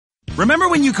Remember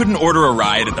when you couldn't order a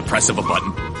ride at the press of a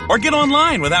button? Or get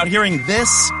online without hearing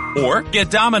this? Or get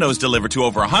Domino's delivered to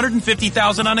over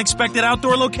 150,000 unexpected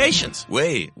outdoor locations?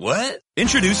 Wait, what?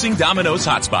 Introducing Domino's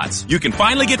Hotspots. You can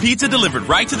finally get pizza delivered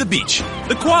right to the beach,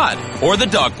 the quad, or the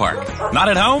dog park. Not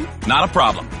at home? Not a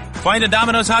problem. Find a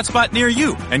Domino's hotspot near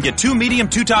you and get 2 medium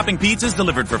 2-topping pizzas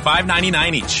delivered for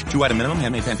 $5.99 each. 2-item minimum.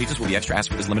 Handmade pan pizzas will be extra.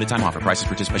 Ask for this limited time offer. Prices,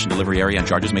 participation, delivery area, and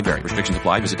charges may vary. Restrictions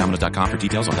apply. Visit Domino's.com for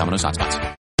details on Domino's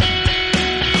hotspots.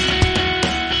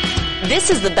 This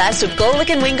is the Best of Golic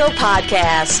and Wingo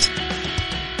podcast.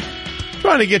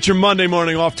 Trying to get your Monday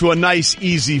morning off to a nice,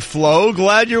 easy flow.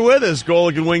 Glad you're with us.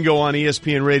 Golic and Wingo on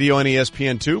ESPN Radio and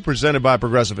ESPN2, presented by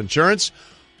Progressive Insurance.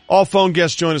 All phone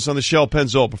guests join us on the Shell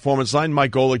Pennzoil Performance Line.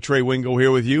 Mike Golic, Trey Wingo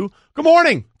here with you. Good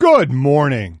morning. Good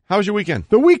morning. How was your weekend?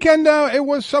 The weekend, it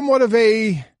was somewhat of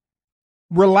a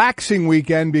relaxing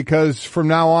weekend because from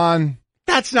now on,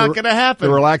 that's not going to happen.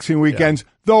 The relaxing weekends,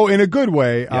 though in a good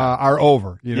way, are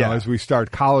over. You know, as we start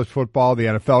college football, the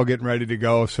NFL getting ready to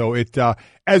go. So it,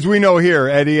 as we know here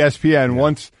at ESPN,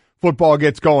 once football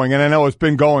gets going, and I know it's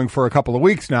been going for a couple of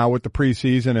weeks now with the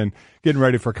preseason and getting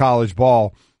ready for college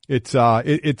ball, it's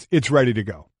ready to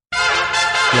go. Yeah,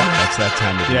 that's that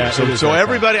time of year. So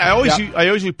everybody, I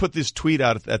usually put this tweet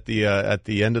out at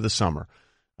the end of the summer,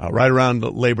 right around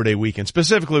Labor Day weekend,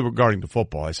 specifically regarding to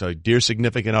football. I say, dear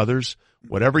significant others,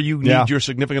 whatever you need your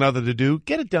significant other to do,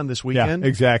 get it done this weekend. Yeah,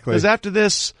 exactly. Because after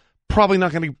this, probably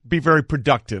not going to be very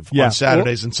productive on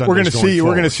Saturdays and Sundays.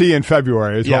 We're going to see in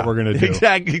February is what we're going to do.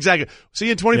 Exactly. See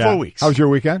you in 24 weeks. How was your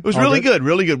weekend? It was really good.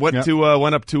 Went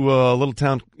up to a little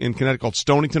town in Connecticut called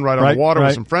Stonington, right on the water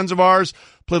with some friends of ours.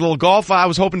 Played a little golf. I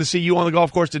was hoping to see you on the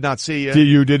golf course. Did not see you.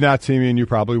 You did not see me, and you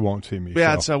probably won't see me.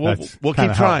 Yeah, so we'll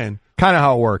keep trying. Kind of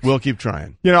how it works. We'll keep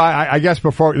trying. You know, I guess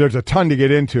before there's a ton to get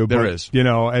into. There but, is. You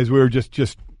know, as we were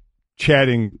just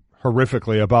chatting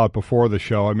horrifically about before the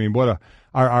show. I mean,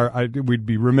 we'd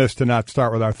be remiss to not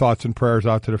start with our thoughts and prayers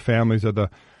out to the families of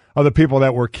the people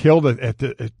that were killed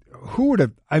who would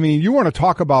have, I mean, you want to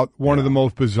talk about one of the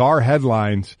most bizarre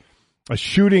headlines, a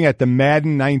shooting at the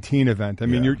Madden 19 event. I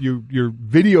mean, you're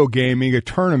video gaming a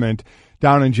tournament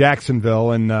down in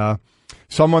Jacksonville, and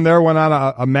someone there went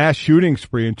on a mass shooting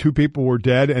spree, and 2 people were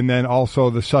dead, and then also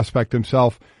the suspect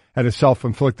himself had a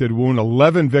self-inflicted wound.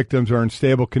 11 victims are in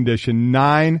stable condition.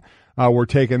 9 were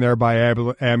taken there by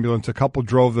ambulance. A couple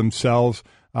drove themselves.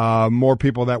 More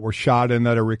people that were shot and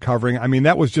that are recovering. I mean,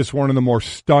 that was just one of the more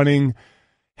stunning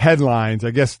headlines.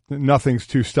 I guess nothing's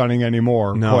too stunning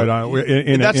anymore. No,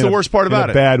 that's the worst part about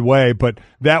it. In a bad way, but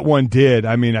that one did.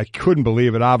 I mean, I couldn't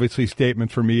believe it. Obviously,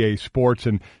 statements from EA Sports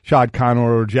and Shad Khan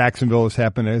or Jacksonville has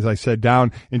happened, as I said,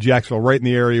 down in Jacksonville, right in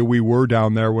the area we were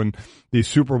down there when the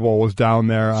Super Bowl was down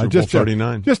there. Super Bowl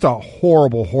 39. Just a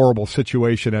horrible, horrible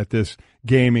situation at this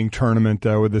gaming tournament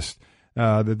where this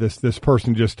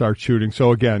person just starts shooting.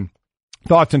 So again,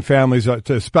 thoughts and families,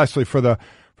 especially for the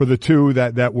 2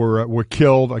 that were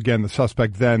killed. Again, the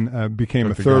suspect then became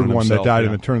a third one that died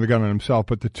and turned the gun on himself.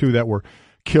 But the 2 that were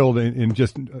killed in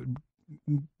just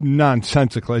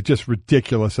nonsensical, just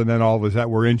ridiculous, and then all of us that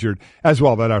were injured as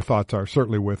well. That our thoughts are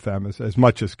certainly with them as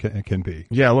much as can be.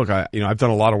 Yeah, look, I've done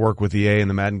a lot of work with EA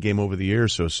and the Madden game over the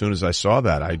years. So as soon as I saw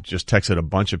that, I just texted a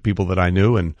bunch of people that I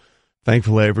knew, and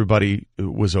thankfully everybody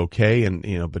was okay.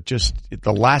 And but just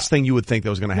the last thing you would think that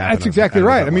was going to happen. That's exactly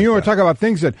right. I mean, you want to talk about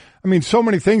things that, I mean, so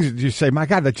many things that you say, my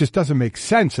God, that just doesn't make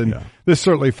sense. And this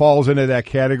certainly falls into that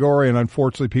category. And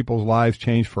unfortunately, people's lives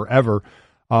change forever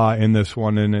in this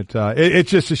one. And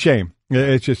it's just a shame.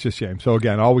 It's just a shame. So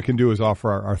again, all we can do is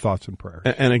offer our thoughts and prayers.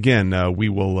 And again, we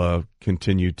will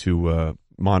continue to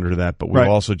monitor that, but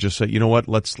we'll also just say, you know what?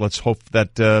 Let's hope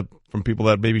that from people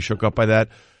that maybe shook up by that,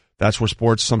 that's where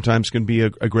sports sometimes can be a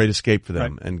great escape for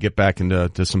them and get back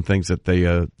into some things that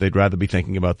they'd rather be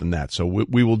thinking about than that. So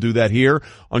we will do that here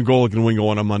on Golic and Wingo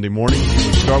on a Monday morning.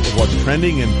 We start with what's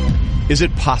trending, and is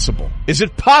it possible? Is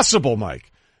it possible,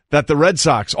 Mike, that the Red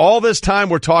Sox, all this time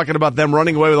we're talking about them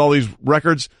running away with all these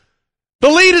records, the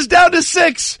lead is down to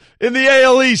 6 in the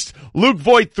AL East. Luke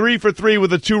Voit 3 for 3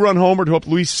 with a 2-run homer to help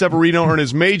Luis Severino earn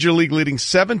his major league leading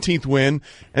 17th win.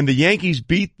 And the Yankees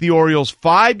beat the Orioles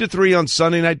 5-3 on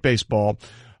Sunday Night Baseball.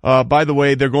 By the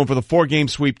way, they're going for the 4-game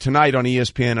sweep tonight on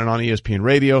ESPN and on ESPN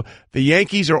Radio. The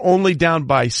Yankees are only down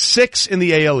by 6 in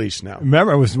the AL East now.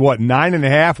 Remember, it was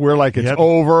 9.5? We're like, it's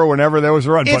over whenever there was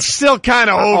a run. It's still kind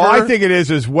of over. I think it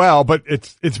is as well, but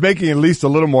it's making it at least a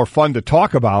little more fun to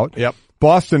talk about. Yep.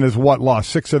 Boston has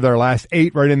lost 6 of their last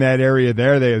 8 right in that area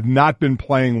there. They have not been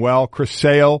playing well. Chris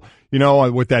Sale,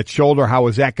 with that shoulder, how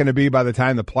is that going to be by the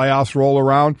time the playoffs roll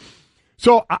around?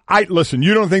 So, I listen,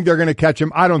 you don't think they're going to catch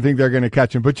him. I don't think they're going to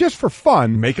catch him. But just for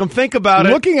fun. Make them think about it.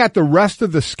 Looking at the rest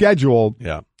of the schedule,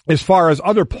 as far as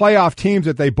other playoff teams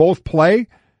that they both play,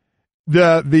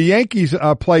 the Yankees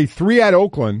play 3 at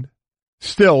Oakland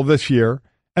still this year,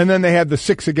 and then they have the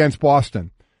 6 against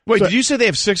Boston. Wait, did you say they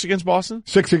have 6 against Boston?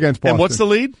 6 against Boston. And what's the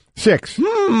lead? 6.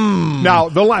 Now,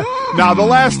 the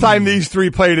last time these 3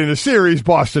 played in a series,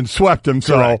 Boston swept them.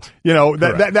 So, Correct.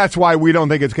 That's why we don't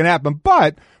think it's going to happen.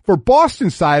 But for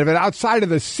Boston's side of it, outside of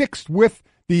the 6th with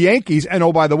the Yankees, and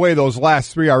oh, by the way, those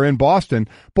last 3 are in Boston,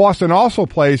 Boston also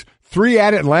plays 3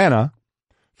 at Atlanta,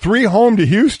 3 home to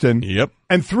Houston,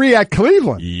 and 3 at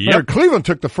Cleveland. Cleveland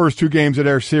took the first 2 games of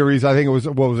their series. I think it was,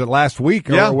 last week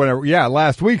or whatever? Yeah,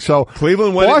 last week. So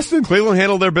Cleveland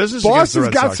handled their business. Boston's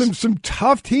got some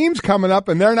tough teams coming up,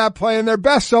 and they're not playing their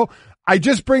best. So I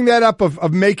just bring that up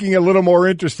of making it a little more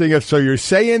interesting. So you're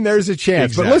saying there's a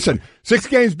chance. Exactly. But listen, 6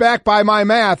 games back by my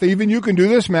math, even you can do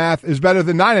this math, is better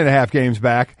than 9.5 games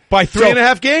back. By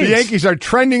 3.5 games. The Yankees are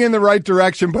trending in the right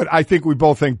direction, but I think we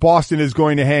both think Boston is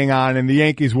going to hang on, and the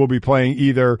Yankees will be playing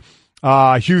either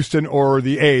Houston or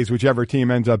the A's, whichever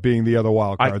team ends up being the other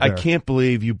wild card. I can't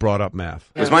believe you brought up math.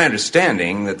 It was my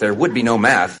understanding that there would be no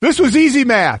math. This was easy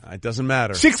math. It doesn't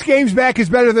matter. 6 games back is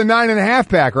better than 9.5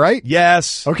 back, right?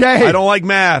 Yes. Okay. I don't like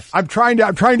math. I'm trying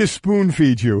to spoon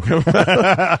feed you.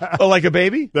 Oh, like a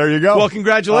baby? There you go. Well,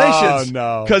 congratulations. Oh,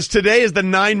 no. Because today is the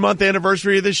 9-month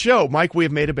anniversary of this show. Mike, we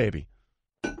have made a baby.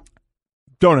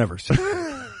 Don't ever say.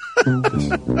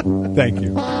 Thank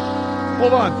you.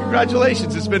 Hold on.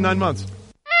 Congratulations. It's been 9 months.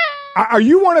 Are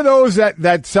you one of those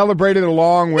that celebrated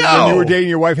along when you were dating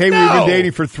your wife? Hey, we've been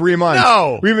dating for 3 months.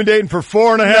 No. We've been dating for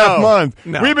 4.5 months.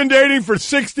 No. We've been dating for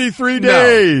 63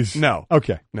 days. No.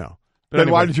 Okay. No. But Then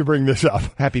anyway, why did you bring this up?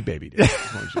 Happy baby day.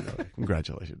 As long as you know that.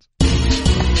 Congratulations.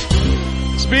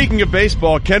 Speaking of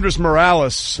baseball, Kendrys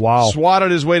Morales swatted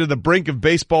his way to the brink of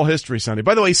baseball history Sunday.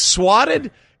 By the way,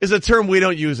 swatted is a term we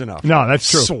don't use enough. No, that's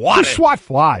true. Swatted. You swat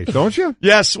flies, don't you?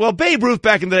 Yes. Well, Babe Ruth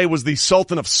back in the day was the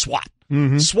Sultan of SWAT.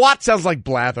 Mm-hmm. SWAT sounds like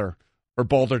blather or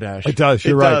balderdash. It does.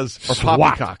 You're right. It does. Or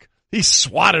poppycock. He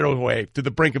swatted away to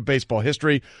the brink of baseball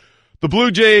history. The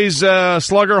Blue Jays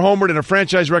slugger homered in a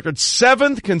franchise record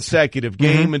 7th consecutive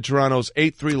game in Toronto's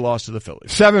 8-3 loss to the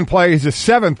Phillies. He's the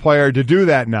 7th player to do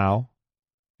that now.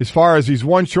 As far as he's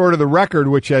one short of the record,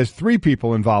 which has 3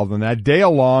 people involved in that: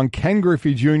 Dale Long, Ken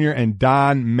Griffey Jr., and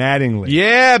Don Mattingly.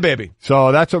 Yeah, baby.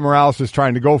 So that's what Morales is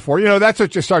trying to go for. That's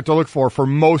what you start to look for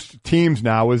most teams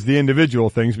now, is the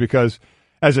individual things, because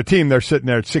as a team, they're sitting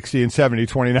there at 60 and 70,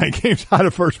 29 games out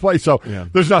of first place. So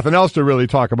there's nothing else to really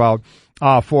talk about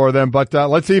for them. But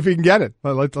let's see if he can get it.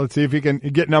 Let's see if he can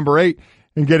get number 8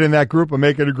 and get in that group and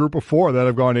make it a group of 4 that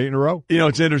have gone 8 in a row.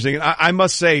 It's interesting. I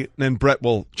must say, and Brett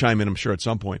will chime in, I'm sure, at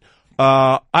some point.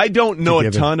 I don't know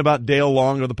a ton about Dale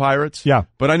Long or the Pirates. Yeah.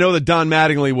 But I know that Don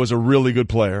Mattingly was a really good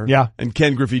player. Yeah. And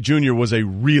Ken Griffey Jr. was a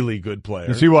really good player.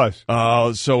 Yes, he was.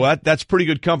 So that's pretty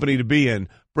good company to be in.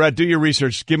 Brad, do your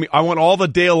research. I want all the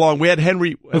Dale Long. We had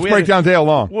Henry. Let's break down Dale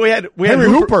Long. We had Henry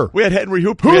Hooper. We had Henry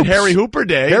Hooper. Hoops. We had Harry Hooper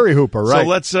Day. Harry Hooper,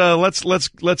 right? So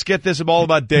let's get this all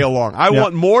about Dale Long. I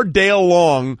want more Dale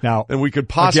Long than we could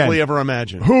possibly ever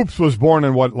imagine. Hoops was born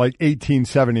in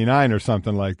 1879 or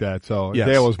something like that. So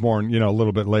Dale was born, a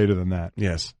little bit later than that.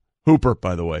 Yes. Hooper,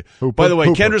 by the way.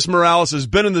 Kendrys Morales has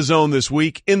been in the zone this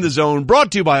week. In the Zone,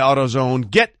 brought to you by AutoZone.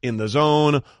 Get in the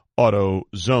zone.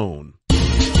 AutoZone.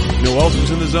 You know who else was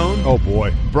in the zone? Oh,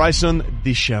 boy. Bryson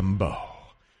DeChambeau.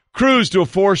 Cruised to a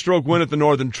 4-stroke win at the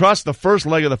Northern Trust, the first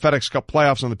leg of the FedEx Cup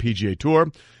playoffs on the PGA Tour.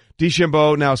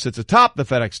 DeChambeau now sits atop the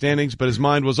FedEx standings, but his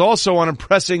mind was also on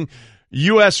impressing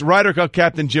U.S. Ryder Cup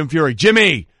captain Jim Furyk.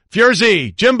 Jimmy!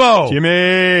 Furzy! Jimbo!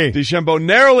 Jimmy! DeChambeau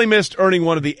narrowly missed earning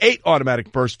one of the 8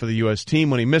 automatic berths for the U.S.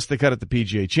 team when he missed the cut at the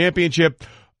PGA Championship.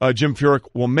 Jim Furyk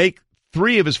will make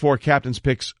 3 of his 4 captain's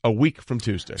picks a week from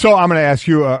Tuesday. So I'm going to ask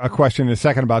you a question in a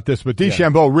second about this, but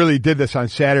DeChambeau really did this on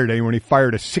Saturday when he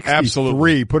fired a 63,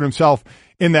 Absolutely. Put himself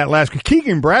in that last.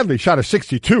 Keegan Bradley shot a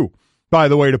 62, by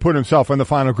the way, to put himself in the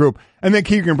final group. And then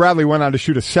Keegan Bradley went on to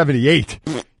shoot a 78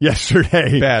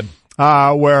 yesterday. Bad.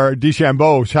 Where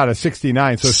DeChambeau shot a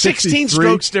 69. So 16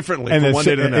 strokes differently from one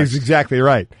day to the next. Is exactly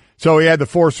right. So he had the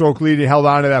 4-stroke lead. He held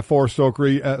on to that 4-stroke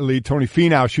lead. Tony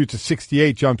Finau shoots a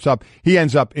 68, jumps up. He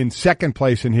ends up in second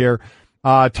place in here.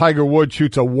 Tiger Woods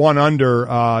shoots a 1 under,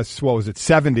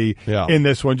 70 in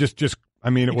this one. It was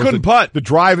couldn't putt. The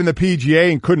drive in the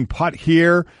PGA and couldn't putt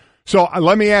here. So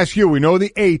let me ask you, we know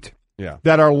the 8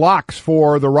 that are locks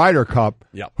for the Ryder Cup.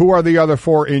 Yeah. Who are the other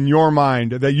 4 in your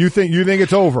mind that you think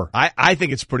it's over? I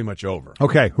think it's pretty much over.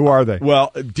 Okay. Who are they? Well,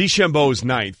 DeChambeau is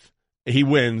 9th. He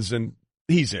wins, and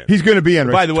He's in. He's going to be in.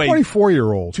 By the way,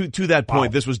 24-year-old. To that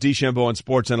point, This was DeChambeau on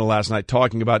SportsCenter last night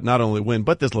talking about not only win,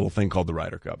 but this little thing called the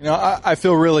Ryder Cup. I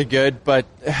feel really good, but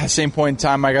at the same point in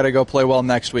time, I got to go play well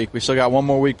next week. We still got one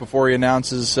more week before he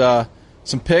announces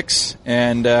some picks,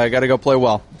 and I got to go play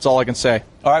well. That's all I can say.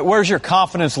 All right, where's your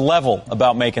confidence level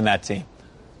about making that team?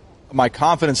 My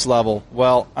confidence level,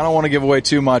 well, I don't want to give away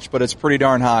too much, but it's pretty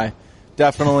darn high.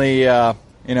 Definitely,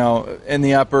 in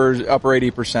the upper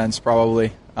 80%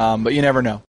 probably, but you never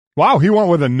know. Wow, he went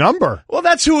with a number. Well,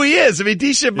 that's who he is. I mean,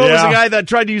 DeChambeau was a guy that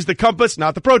tried to use the compass,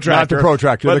 not the protractor.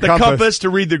 But the compass to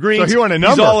read the greens. So he went a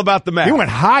number. He's all about the math. He went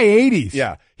high 80s.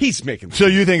 Yeah, he's making. So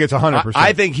you think it's 100%?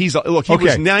 I think he's. Look, he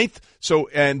was ninth. So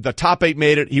and the top 8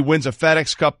 made it. He wins a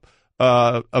FedEx Cup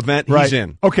event. Right. He's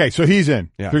in. Okay, so he's in.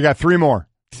 Yeah. So we got 3 more.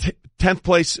 10th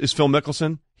place is Phil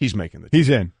Mickelson. He's making the team. He's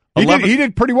in. He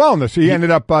did pretty well in this. He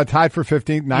ended up tied for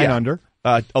 15th, 9 under.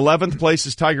 11th place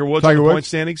is Tiger Woods on the point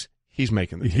standings. He's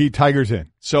making the team. Tiger's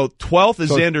in. So 12th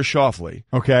is Xander Schauffele.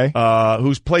 Okay.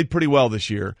 Who's played pretty well this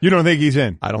year. You don't think he's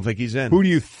in? I don't think he's in. Who do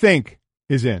you think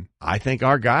is in? I think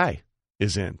our guy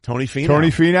is in. Tony Finau.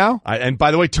 Tony Finau? And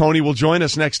by the way, Tony will join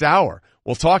us next hour.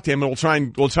 We'll talk to him and we'll try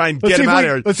and get him out of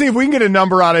here. Let's see if we can get a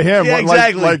number out of him. Yeah,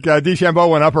 exactly. Like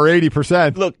DeChambeau went upper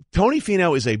 80%. Look, Tony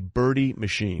Finau is a birdie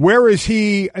machine. Where is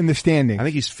he in the standings? I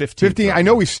think he's 15th. 15. I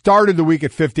know he started the week at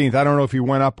 15th. I don't know if he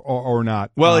went up or not.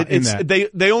 Well,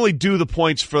 they only do the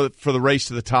points for the race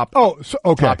to the top.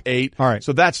 Top 8. All right.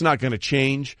 So that's not going to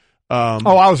change. I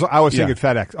was thinking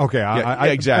FedEx.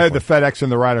 Okay, exactly. I had the FedEx and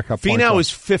the Ryder Cup. Finau is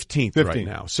 15th right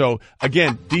now. So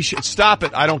again, stop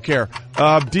it. I don't care.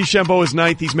 DeChambeau is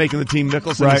 9th. He's making the team.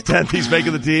 Nicholson is 10th. He's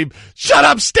making the team. Shut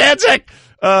up, Stanczyk.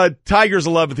 Tiger's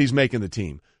 11th. He's making the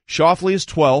team. Schauffele is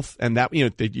 12th, and that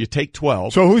you take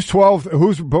 12. So who's 12?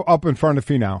 Who's up in front of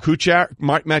Finau?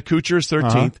 Matt Kuchar is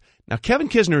 13th. Now Kevin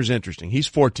Kisner is interesting. He's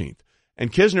 14th,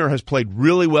 and Kisner has played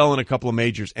really well in a couple of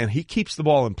majors, and he keeps the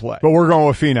ball in play. But we're going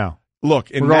with Finau.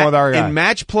 Look, in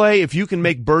match play, if you can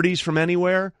make birdies from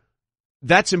anywhere,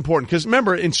 that's important. Because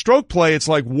remember, in stroke play, it's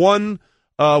like one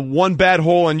bad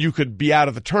hole and you could be out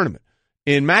of the tournament.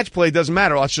 In match play, it doesn't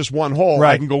matter. It's just one hole.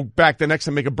 Right. I can go back the next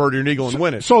time, make a birdie or an eagle, and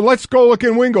win it. So let's go look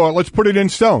in Wingo. Let's put it in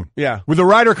stone. Yeah. With the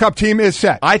Ryder Cup team is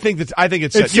set. I think it's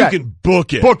set. You can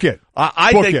book it. Book it.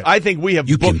 I think we have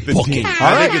booked the team.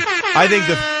 I think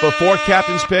the 4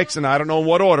 captains' picks, and I don't know in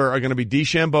what order, are going to be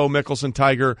DeChambeau, Mickelson,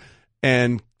 Tiger,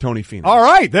 and Tony Finau. All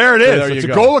right, there it is. There it's a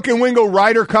Golic and Wingo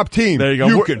Ryder Cup team. There you go.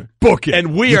 You can book it.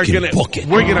 And we're going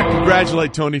to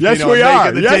congratulate Tony Finau. Yes, we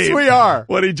are. Yes, we are.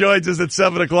 When he joins us at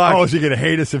 7 o'clock. Oh, is he going to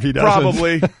hate us if he doesn't?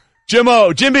 Probably.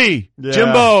 Jimmy, yeah,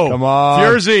 Jimbo, come on.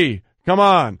 Fierzy, come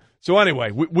on. So anyway,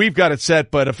 we've got it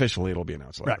set, but officially it'll be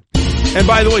announced later. Right. And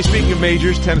by the way, speaking of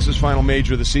majors, tennis's final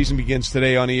major of the season begins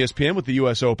today on ESPN with the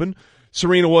U.S. Open.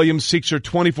 Serena Williams seeks her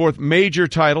 24th major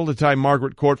title to tie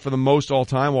Margaret Court for the most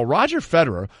all-time, while Roger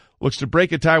Federer looks to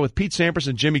break a tie with Pete Sampras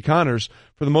and Jimmy Connors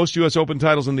for the most U.S. Open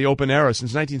titles in the Open era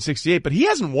since 1968. But he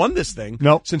hasn't won this thing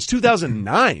since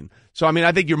 2009. So, I mean,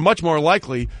 I think you're much more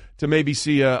likely to maybe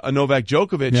see a Novak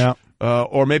Djokovic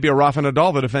or maybe a Rafa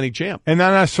Nadal, the defending champ. And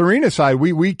then on Serena's side,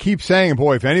 we keep saying,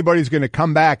 boy, if anybody's going to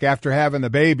come back after having the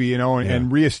baby,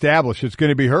 and reestablish, it's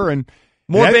going to be her. And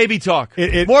more baby talk.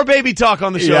 More baby talk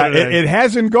on the show today. It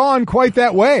hasn't gone quite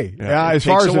that way. As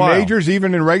far as the majors,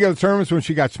 even in regular tournaments when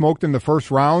she got smoked in the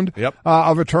first round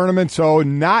of a tournament. So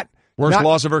worst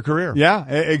loss of her career. Yeah,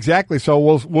 exactly. So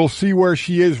we'll see where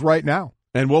she is right now.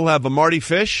 And we'll have Mardy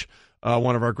Fish,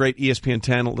 one of our great ESPN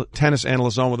tennis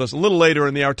analysts, on with us a little later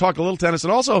in the hour. Talk a little tennis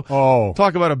and also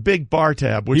talk about a big bar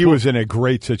tab. He was in a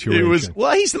great situation.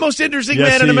 He's the most interesting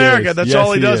man in America. That's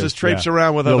all he does is traipse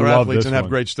around with other athletes and have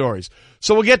great stories.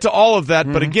 So we'll get to all of that.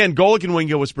 But again, Golic and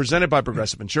Wingo was presented by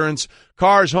Progressive Insurance.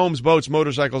 Cars, homes, boats,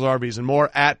 motorcycles, RVs, and more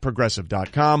at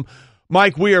Progressive.com.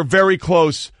 Mike, we are very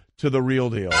close to the real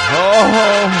deal.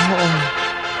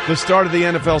 The start of the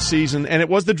NFL season, and it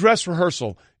was the dress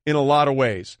rehearsal in a lot of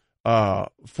ways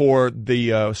for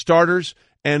the starters.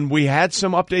 And we had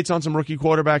some updates on some rookie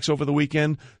quarterbacks over the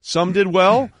weekend. Some did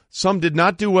well, some did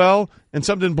not do well, and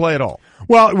some didn't play at all.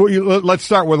 Well, let's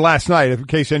start with last night. In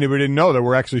case anybody didn't know, there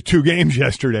were actually 2 games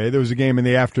yesterday. There was a game in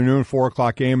the afternoon, 4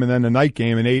 o'clock game, and then a night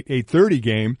game, an 8:30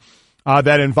 game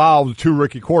that involved 2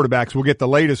 rookie quarterbacks. We'll get the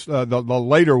latest, the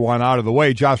later one out of the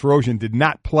way. Josh Rosen did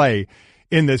not play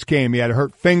in this game. He had a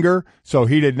hurt finger, so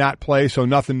he did not play, so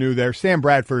nothing new there. Sam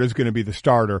Bradford is going to be the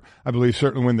starter, I believe,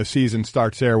 certainly when the season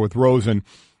starts there with Rosen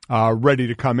ready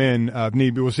to come in.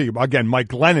 We'll see. Again, Mike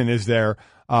Glennon is there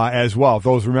as well. If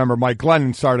those remember, Mike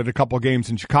Glennon started a couple of games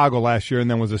in Chicago last year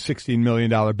and then was a $16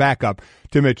 million backup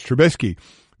to Mitch Trubisky.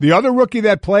 The other rookie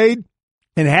that played,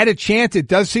 and had a chance, it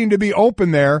does seem to be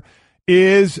open there,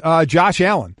 is Josh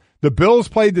Allen. The Bills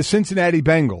played the Cincinnati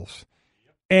Bengals.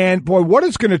 And, boy, what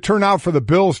it's going to turn out for the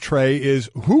Bills, Trey, is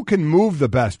who can move the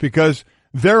best, because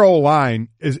their O-line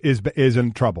is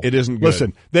in trouble. It isn't good.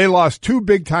 Listen, they lost 2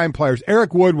 big-time players.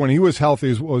 Eric Wood, when he was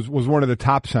healthy, was one of the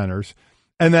top centers.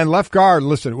 And then left guard,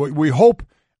 listen, we hope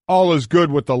all is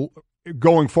good with the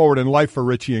going forward in life for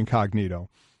Richie Incognito.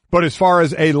 But as far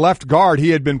as a left guard, he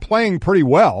had been playing pretty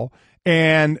well.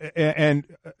 And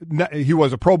he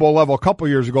was a Pro Bowl level a couple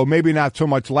years ago, maybe not so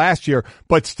much last year,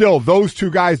 but still those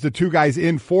two guys, the 2 guys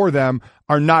in for them,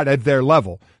 are not at their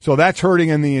level. So that's hurting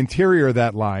in the interior of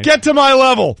that line. Get to my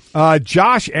level.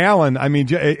 Josh Allen, I mean,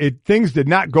 things did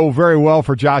not go very well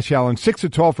for Josh Allen. 6 of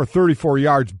 12 for 34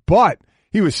 yards, but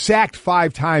he was sacked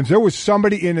 5 times. There was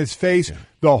somebody in his face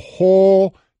the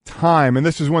whole time, and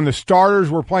this is when the starters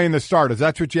were playing the starters.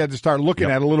 That's what you had to start looking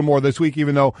at a little more this week,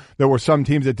 even though there were some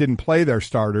teams that didn't play their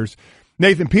starters.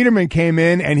 Nathan Peterman came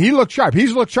in, and he looked sharp.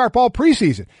 He's looked sharp all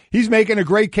preseason. He's making a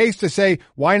great case to say,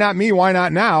 why not me, why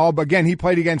not now? But again, he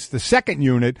played against the second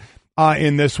unit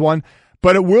in this one.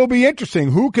 But it will be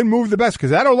interesting. Who can move the best? Because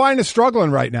that O-line is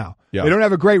struggling right now. Yeah. They don't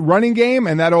have a great running game,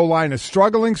 and that O-line is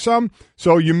struggling some.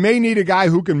 So you may need a guy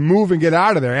who can move and get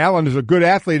out of there. Allen is a good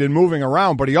athlete in moving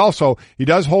around, but he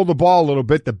does hold the ball a little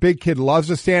bit. The big kid loves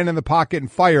to stand in the pocket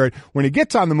and fire it. When he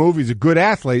gets on the move, he's a good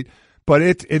athlete. But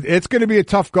it's going to be a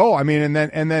tough go. I mean,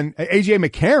 and then A.J.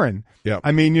 McCarron. Yeah.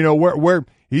 I mean, where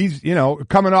he's,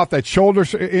 coming off that shoulder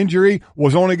injury,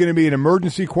 was only going to be an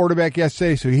emergency quarterback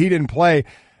yesterday, so he didn't play.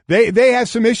 They have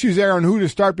some issues there on who to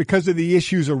start because of the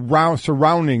issues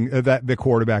surrounding the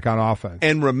quarterback on offense.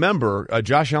 And remember,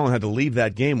 Josh Allen had to leave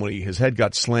that game when his head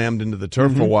got slammed into the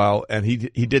turf for a while, and he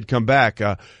did come back.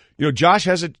 Josh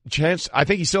has a chance. I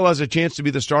think he still has a chance to be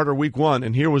the starter week 1,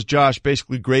 and here was Josh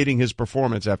basically grading his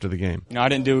performance after the game. I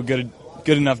didn't do a good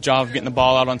enough job of getting the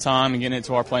ball out on time and getting it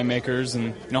to our playmakers,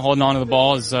 and holding on to the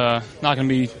ball is not going to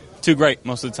be too great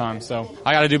most of the time. So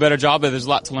I got to do a better job, but there's a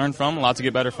lot to learn from, a lot to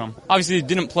get better from. Obviously,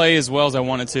 didn't play as well as I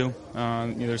wanted to.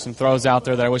 There's some throws out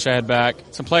there that I wish I had back,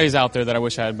 some plays out there that I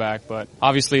wish I had back, but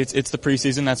obviously it's the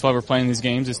preseason. That's why we're playing these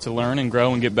games, is to learn and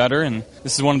grow and get better, and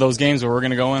this is one of those games where we're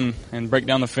going to go in and break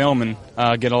down the film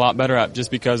and get a lot better at, just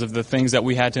because of the things that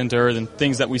we had to endure and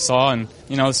things that we saw, and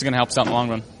this is going to help us out in the long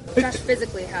run. Josh,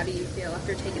 physically, how do you feel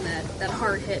after taking that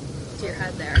hard hit to your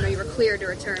head there? I know you were cleared to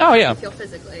return. Oh, yeah. How do you feel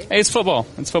physically? Hey, it's football.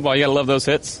 It's football. You got to love those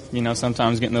hits.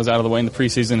 Sometimes getting those out of the way in the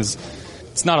preseason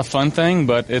it's not a fun thing,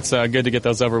 but it's good to get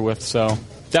those over with. So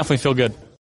definitely feel good.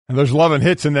 And there's loving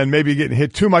hits and then maybe getting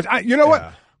hit too much.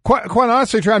 What? Quite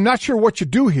honestly, Trey, I'm not sure what you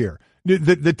do here.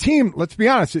 The team, let's be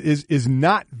honest, is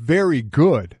not very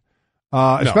good.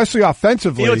 Especially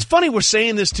offensively. It's funny we're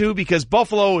saying this too, because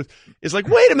Buffalo is like,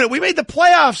 wait a minute, we made the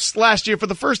playoffs last year for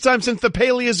the first time since the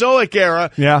Paleozoic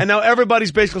era. Yeah. And now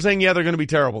everybody's basically saying, they're going to be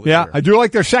terrible this year. I do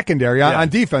like their secondary on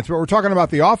defense, but we're talking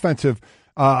about the offensive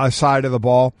side of the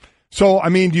ball. So, I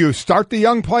mean, do you start the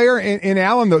young player in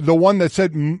Allen, the one that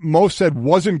most said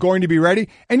wasn't going to be ready?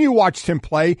 And you watched him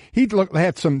play. He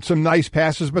had some nice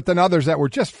passes, but then others that were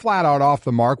just flat out off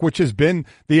the mark, which has been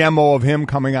the MO of him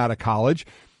coming out of college.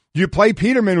 You play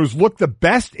Peterman, who's looked the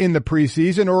best in the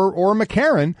preseason, or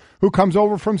McCarron, who comes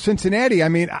over from Cincinnati. I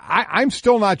mean, I'm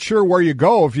still not sure where you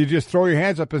go if you just throw your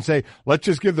hands up and say, let's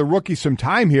just give the rookie some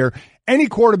time here. Any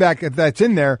quarterback that's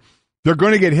in there, they're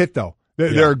going to get hit, though.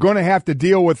 They're going to have to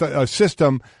deal with a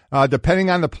system, depending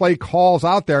on the play calls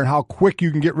out there and how quick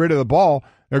you can get rid of the ball,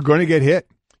 they're going to get hit.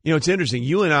 It's interesting.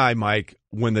 You and I, Mike,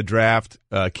 when the draft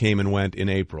came and went in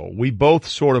April, we both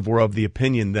sort of were of the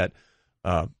opinion that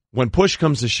when push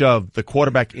comes to shove, the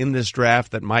quarterback in this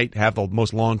draft that might have the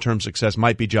most long-term success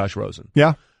might be Josh Rosen.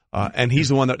 Yeah. And he's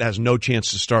the one that has no chance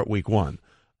to start week 1.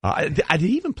 Did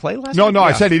he even play last No, week?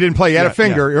 I said he didn't play. He had a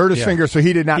finger. He hurt his finger, so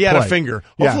he did not play. He had a finger.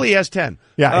 Hopefully he has 10.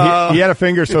 Yeah, he had a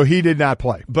finger, so he did not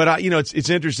play. But, it's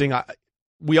interesting.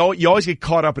 You always get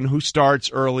caught up in who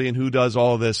starts early and who does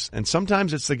all of this, and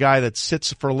sometimes it's the guy that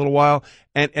sits for a little while,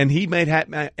 and he may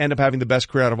end up having the best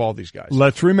career out of all these guys.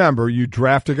 Let's remember, you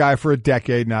draft a guy for a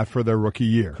decade, not for their rookie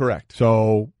year. Correct.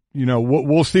 So,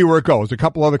 we'll see where it goes. A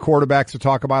couple other quarterbacks to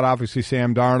talk about, obviously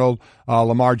Sam Darnold,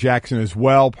 Lamar Jackson as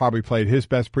well, probably played his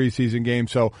best preseason game,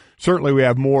 so certainly we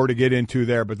have more to get into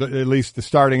there, but at least the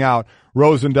starting out,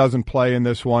 Rosen doesn't play in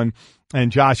this one. And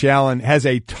Josh Allen has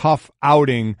a tough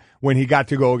outing when he got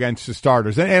to go against the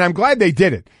starters. And I'm glad they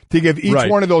did it, to give each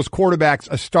one of those quarterbacks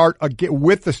a start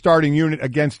with the starting unit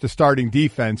against the starting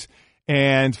defense.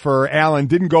 And for Allen,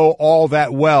 didn't go all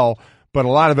that well, but a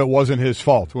lot of it wasn't his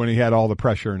fault when he had all the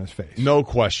pressure in his face. No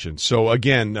question. So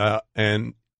again,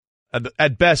 and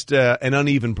at best, an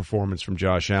uneven performance from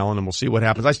Josh Allen, and we'll see what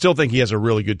happens. I still think he has a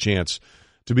really good chance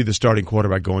to be the starting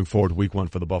quarterback going forward week 1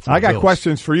 for the Buffalo Bills. I got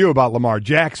questions for you about Lamar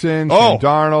Jackson, Sam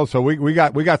Darnold, so we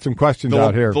got some questions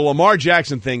out here. The Lamar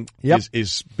Jackson thing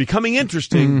is becoming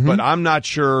interesting, but I'm not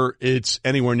sure it's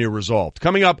anywhere near resolved.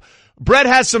 Coming up, Brett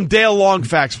has some Dale Long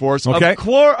facts for us. Okay.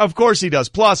 Of course he does.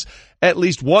 Plus, at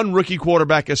least one rookie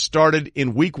quarterback has started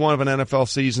in week 1 of an NFL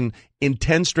season in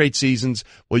 10 straight seasons.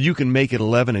 Well, you can make it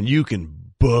 11 and you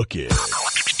can book it.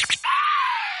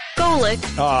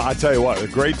 Golic. I tell you what, a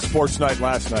great sports night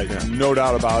last night, no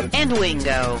doubt about it. And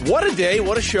Wingo. What a day,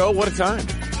 what a show, what a time. 1,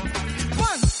 2,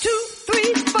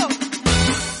 3, 4.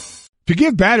 To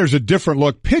give batters a different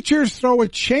look, pitchers throw a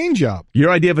changeup.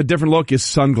 Your idea of a different look is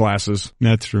sunglasses.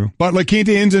 That's true. But La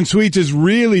Quinta Inns and Suites is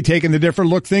really taking the different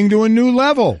look thing to a new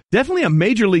level. Definitely a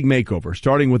major league makeover,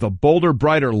 starting with a bolder,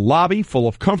 brighter lobby full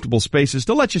of comfortable spaces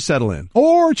to let you settle in.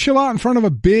 Or chill out in front of a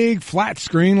big flat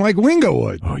screen like Wingo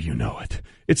would. Oh, you know it.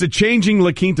 It's a changing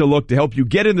La Quinta look to help you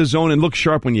get in the zone and look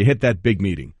sharp when you hit that big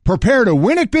meeting. Prepare to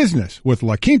win at business with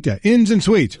La Quinta Inns and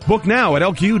Suites. Book now at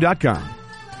LQ.com.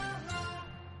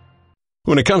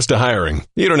 When it comes to hiring,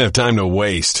 you don't have time to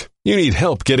waste. You need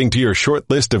help getting to your short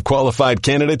list of qualified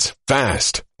candidates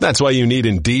fast. That's why you need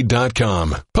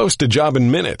Indeed.com. Post a job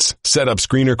in minutes, set up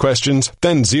screener questions,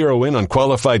 then zero in on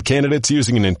qualified candidates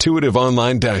using an intuitive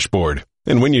online dashboard.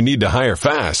 And when you need to hire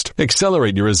fast,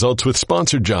 accelerate your results with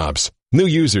sponsored jobs. New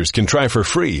users can try for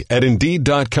free at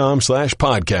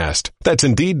Indeed.com/podcast. That's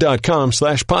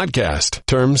Indeed.com/podcast.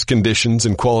 Terms, conditions,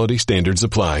 and quality standards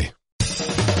apply.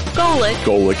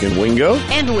 Golic. And Wingo.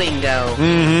 And Wingo.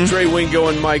 Trey Wingo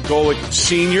and Mike Golic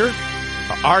Sr.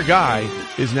 Our guy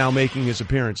is now making his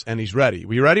appearance, and he's ready.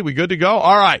 We ready? We good to go?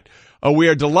 All right. We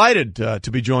are delighted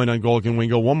to be joined on Golic and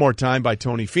Wingo one more time by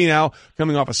Tony Finau,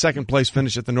 coming off a second-place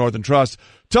finish at the Northern Trust.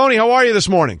 Tony, how are you this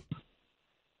morning?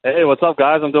 Hey, what's up,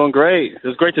 guys? I'm doing great. It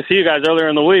was great to see you guys earlier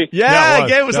in the week. Yeah,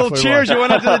 gave us a little cheers. You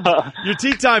went up to your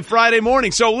tea time Friday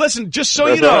morning. So listen, just so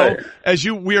you know, as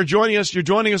you're joining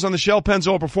us on the Shell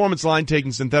Pennzoil Performance line,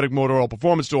 taking synthetic motor oil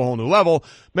performance to a whole new level.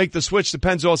 Make the switch to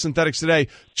Pennzoil Synthetics today.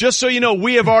 Just so you know,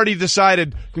 we have already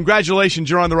decided.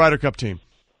 Congratulations, you're on the Ryder Cup team.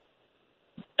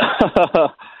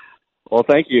 Well,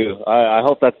 thank you. I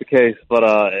hope that's the case. But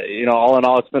all in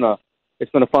all, it's been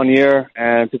a fun year,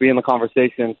 and to be in the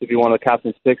conversation, to be one of the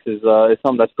captain's picks is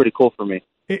something that's pretty cool for me.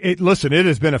 Listen, it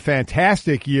has been a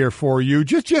fantastic year for you.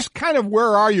 Just kind of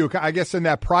where are you, I guess, in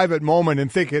that private moment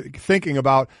and thinking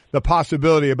about the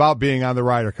possibility about being on the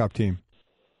Ryder Cup team?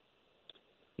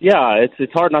 Yeah,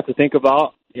 it's hard not to think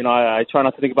about. I try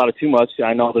not to think about it too much.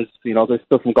 I know there's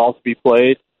still some golf to be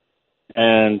played,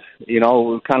 and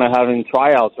we're kind of having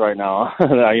tryouts right now.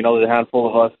 There's a handful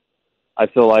of us, I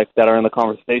feel like, that are in the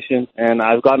conversation, and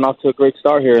I've gotten off to a great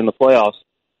start here in the playoffs.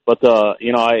 But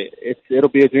it'll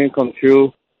be a dream come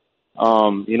true.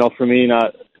 For me,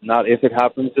 not if it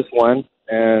happens, just when,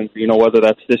 and whether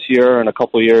that's this year or in a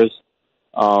couple of years.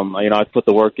 I've put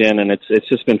the work in, and it's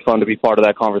just been fun to be part of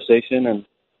that conversation. And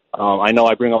I know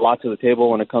I bring a lot to the table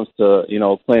when it comes to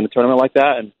playing a tournament like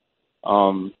that, and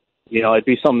it'd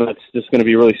be something that's just going to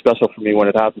be really special for me when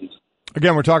it happens.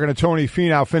 Again, we're talking to Tony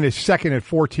Finau, finished second at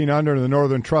 14 under in the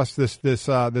Northern Trust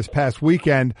this past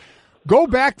weekend. Go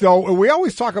back, though. We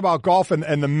always talk about golf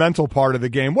and the mental part of the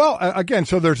game. Well, again,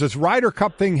 so there's this Ryder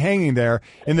Cup thing hanging there.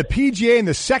 In the PGA in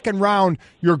the second round,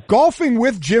 you're golfing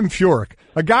with Jim Furyk,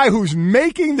 a guy who's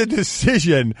making the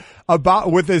decision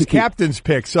with his captain's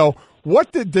pick. So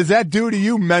what does that do to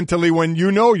you mentally when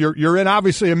you're in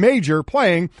obviously a major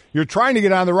playing, you're trying to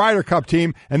get on the Ryder Cup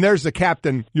team, and there's the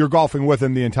captain you're golfing with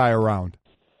him the entire round?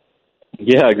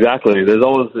 Yeah, exactly.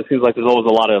 It seems like there's always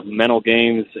a lot of mental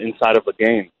games inside of the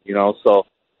game, so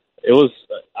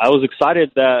I was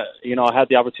excited that, I had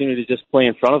the opportunity to just play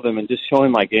in front of him and just show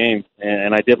him my game,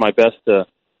 and I did my best to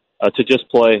just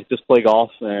play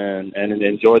golf and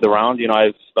enjoy the round.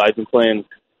 I've been playing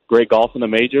great golf in the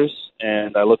majors,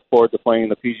 and I look forward to playing in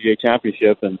the PGA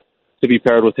Championship, and to be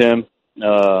paired with him,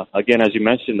 again, as you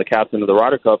mentioned, the captain of the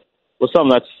Ryder Cup, was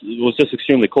something was just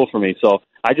extremely cool for me. So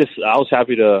I was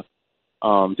happy to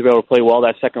be able to play well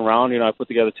that second round. I put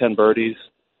together 10 birdies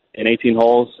in 18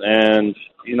 holes, and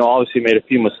obviously made a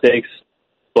few mistakes,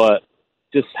 but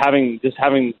just having to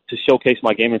showcase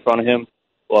my game in front of him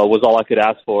was all I could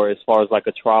ask for as far as like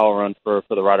a trial run for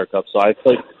the Ryder Cup. So I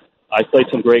played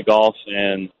some great golf,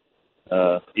 and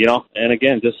and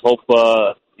again, just hope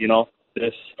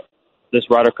this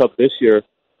Ryder Cup this year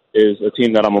is a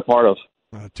team that I'm a part of.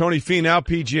 Tony Finau,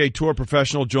 PGA Tour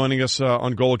professional, joining us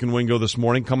on Golic and Wingo this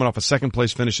morning, coming off a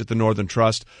second-place finish at the Northern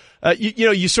Trust.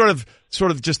 You sort of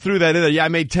just threw that in there. Yeah, I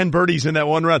made 10 birdies in that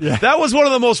one round. Yeah. That was one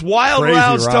of the most wild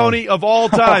rounds, Tony, of all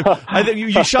time. I think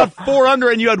you shot 4 under,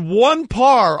 and you had 1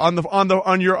 par on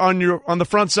the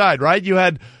front side, right? You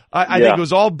had I think it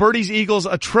was all birdies, eagles,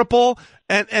 a triple,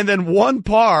 and then 1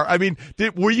 par. I mean,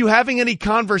 were you having any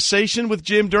conversation with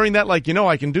Jim during that? Like,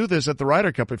 I can do this at the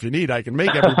Ryder Cup if you need. I can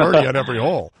make every birdie on every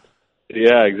hole.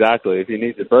 Yeah, exactly. If you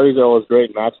need the birdies, are always great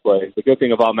in match play. The good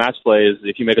thing about match play is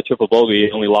if you make a triple bogey,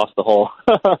 you only lost the hole.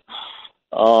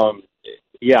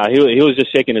 Yeah, he was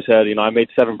just shaking his head. I made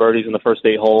 7 birdies in the first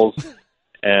 8 holes,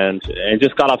 and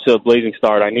just got off to a blazing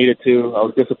start. I needed to. I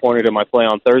was disappointed in my play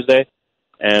on Thursday.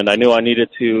 And I knew I needed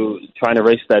to try and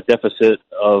erase that deficit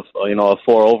of, a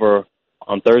 4 over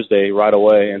on Thursday right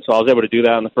away. And so I was able to do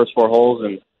that in the first 4 holes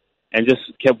and just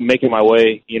kept making my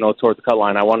way, towards the cut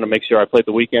line. I wanted to make sure I played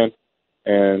the weekend.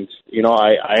 And,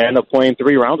 I ended up playing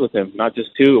 3 rounds with him, not just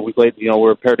 2. We played, we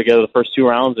were paired together the first 2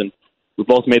 rounds, and we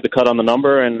both made the cut on the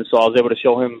number. And so I was able to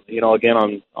show him,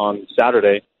 again on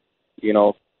Saturday,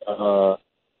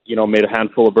 made a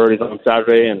handful of birdies on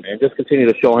Saturday and just continue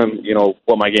to show him,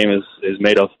 what my game is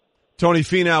made of. Tony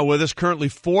Finau with us, currently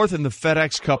 4th in the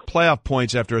FedEx Cup playoff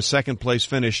points after a second-place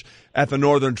finish at the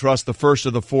Northern Trust, the first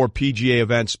of the 4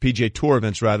 PGA Tour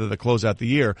events, that close out the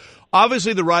year.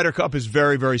 Obviously, the Ryder Cup is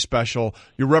very, very special.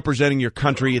 You're representing your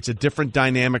country. It's a different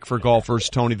dynamic for golfers,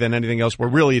 Tony, than anything else, where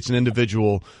really it's an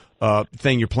individual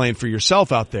thing you're playing for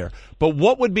yourself out there. But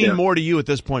what would mean more to you at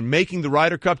this point, making the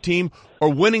Ryder Cup team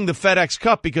or winning the FedEx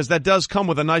Cup? Because that does come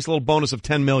with a nice little bonus of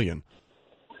 $10 million.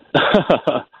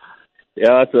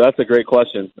 Yeah, that's a great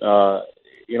question.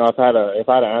 If I had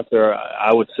to answer,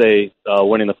 I would say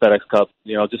winning the FedEx Cup.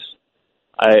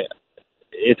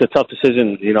 It's a tough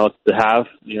decision, to have,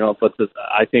 but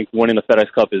I think winning the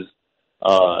FedEx Cup is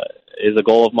a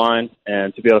goal of mine,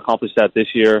 and to be able to accomplish that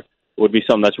this year would be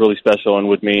something that's really special and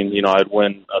would mean, I'd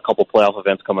win a couple playoff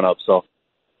events coming up. So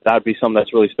that would be something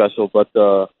that's really special. But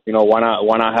why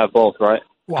not have both, right?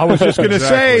 Well, I was just going to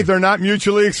say they're not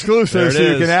mutually exclusive, so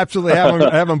you can absolutely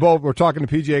have them both. We're talking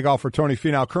to PGA golfer Tony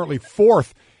Finau, currently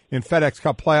 4th in FedEx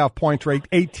Cup playoff points rate,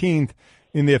 18th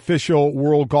in the official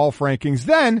world golf rankings.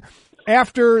 Then,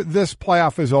 after this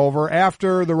playoff is over,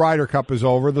 after the Ryder Cup is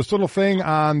over, this little thing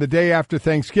on the day after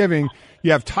Thanksgiving,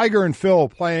 you have Tiger and Phil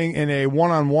playing in a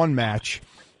one-on-one match.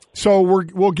 So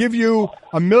we'll give you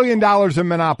 $1 million in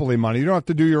Monopoly money. You don't have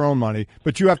to do your own money,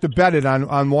 but you have to bet it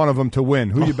on one of them to win.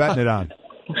 Who are you betting it on?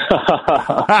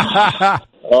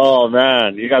 Oh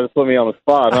man, you guys put me on the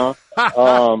spot, huh?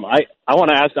 I want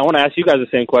to ask you guys the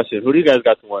same question. Who do you guys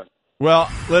got to win? Well,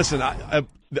 listen,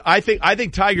 I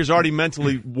think Tiger's already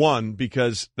mentally won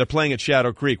because they're playing at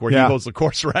Shadow Creek where he holds the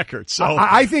course record. So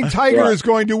I think Tiger is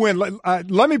going to win.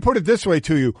 Let me put it this way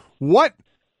to you: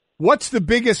 what's the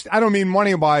biggest? I don't mean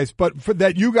money wise, but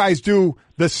that you guys do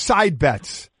the side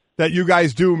bets that you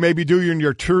guys do, maybe do in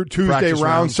your Tuesday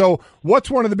round. So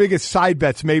what's one of the biggest side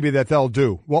bets maybe that they'll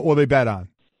do? What will they bet on?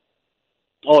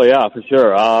 Oh, yeah, for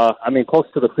sure. Close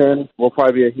to the pin will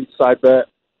probably be a huge side bet.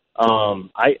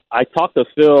 I talked to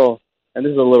Phil, and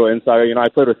this is a little insider. I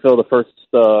played with Phil the first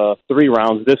 3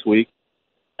 rounds this week,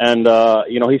 and,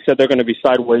 he said they're going to be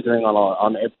side wagering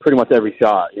on pretty much every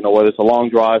shot, whether it's a long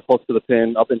drive, close to the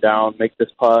pin, up and down, make this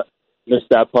putt, miss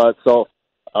that putt. So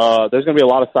there's going to be a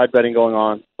lot of side betting going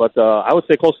on, but I would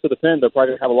say close to the pin, they're probably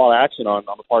going to have a lot of action on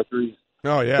the par 3s.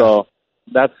 Oh yeah. So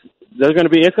it's going to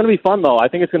be fun though. I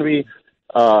think it's going to be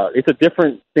it's a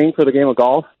different thing for the game of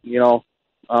golf.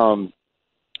 I'm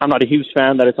not a huge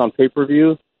fan that it's on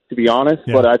pay-per-view, to be honest,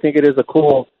 but I think it is a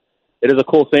cool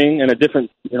thing and a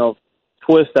different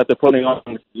twist that they're putting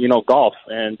on golf,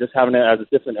 and just having it as a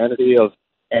different entity of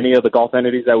any of the golf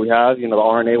entities that we have. The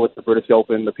RNA with the British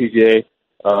Open, the PGA.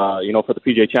 For the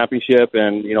PGA Championship,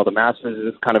 and the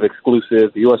Masters is kind of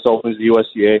exclusive. The U.S. Open is the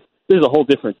USGA. This is a whole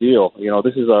different deal.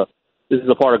 This is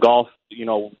a part of golf.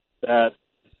 That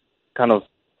kind of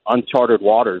uncharted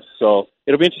waters. So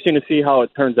it'll be interesting to see how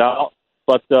it turns out.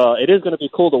 But it is going to be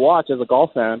cool to watch as a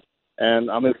golf fan,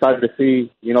 and I'm excited to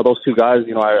see those 2 guys.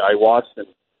 I watched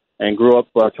and grew up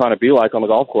trying to be like on the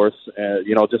golf course, and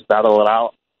just battle it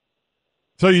out.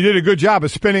 So you did a good job of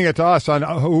spinning it to us on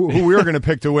who we were going to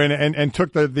pick to win, and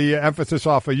took the emphasis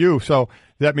off of you. So does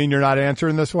that mean you're not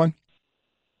answering this one?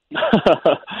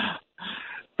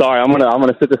 Sorry, I'm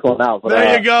gonna sit this one out. But,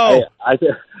 there you go.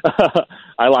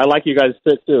 I like you guys'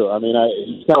 pick too.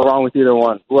 You can't go wrong with either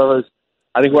one. Whoever's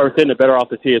hitting it better off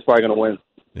the tee is probably going to win.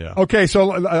 Yeah. Okay, so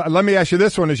let me ask you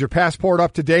this one: is your passport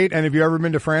up to date? And have you ever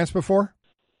been to France before?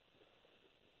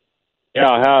 Yeah,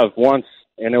 I have once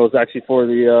and it was actually for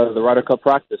the Ryder Cup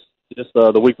practice, just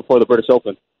the week before the British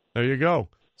Open. There you go.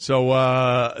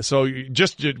 So,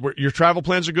 your travel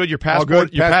plans are good. Your passport,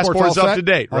 good. your passport is up to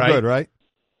date, right? All good, right?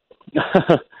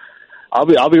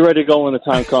 I'll be ready to go when the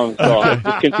time comes. So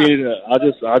I'll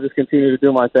just continue to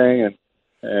do my thing,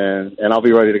 and I'll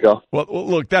be ready to go. Well,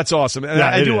 look, that's awesome. And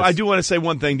yeah, I do want to say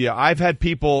one thing to you. I've had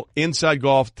people inside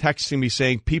golf texting me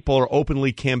saying people are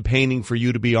openly campaigning for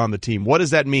you to be on the team. What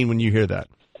does that mean when you hear that?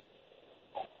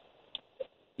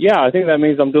 Yeah, I think that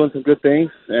means I'm doing some good things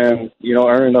and,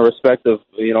 earning the respect of,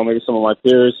 maybe some of my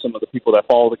peers, some of the people that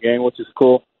follow the game, which is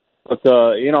cool. But,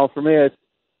 for me,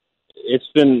 it's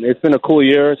been a cool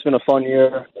year. It's been a fun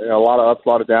year. A lot of ups, a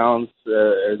lot of downs,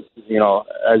 as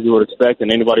you would expect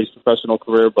in anybody's professional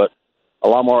career, but a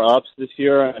lot more ups this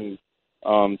year. And,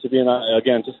 to be in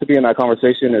that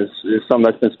conversation is something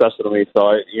that's been special to me. So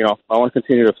I want to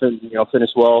continue to finish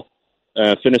well,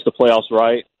 finish the playoffs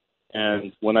right.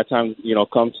 And when that time,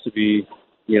 comes to be,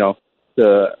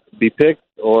 to be picked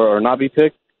or not be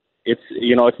picked, it's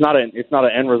not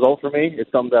an end result for me.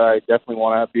 It's something that I definitely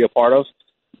want to be a part of.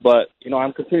 But,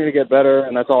 I'm continuing to get better,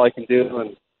 and that's all I can do.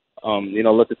 And,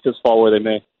 let the chips fall where they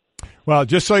may. Well,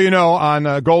 just so you know, on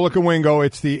Golic and Wingo,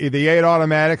 it's the 8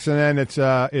 automatics, and then it's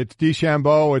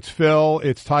DeChambeau, it's Phil,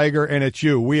 it's Tiger, and it's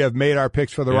you. We have made our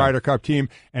picks for the Ryder Cup team,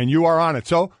 and you are on it.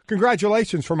 So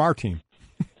congratulations from our team.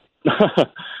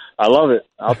 I love it.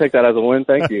 I'll take that as a win.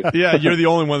 Thank you. Yeah, you're the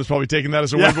only one that's probably taking that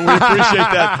as a win, but we appreciate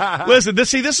that. Listen,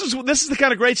 this is the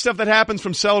kind of great stuff that happens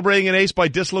from celebrating an ace by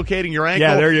dislocating your ankle.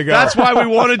 Yeah, there you go. That's why we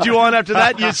wanted you on after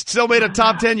that. You still made a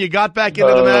top 10. You got back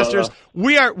into the Masters.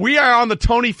 We are on the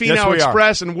Tony Finau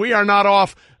Express, and we are not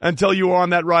off until you are on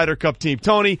that Ryder Cup team.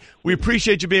 Tony, we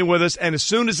appreciate you being with us, and as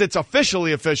soon as it's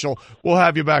officially official, we'll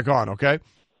have you back on, okay?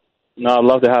 No, I'd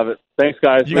love to have it. Thanks,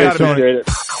 guys. You got it, appreciate it.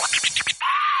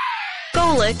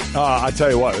 Golic. I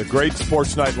tell you what, a great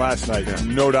sports night last night,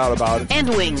 no doubt about it. And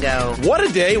Wingo. What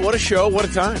a day, what a show, what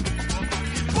a time.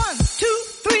 1, 2,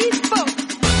 3, 4.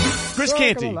 Chris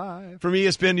Canty from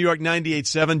ESPN New York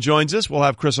 98.7 joins us. We'll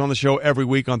have Chris on the show every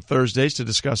week on Thursdays to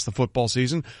discuss the football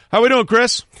season. How we doing,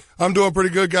 Chris? I'm doing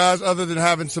pretty good, guys, other than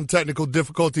having some technical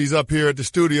difficulties up here at the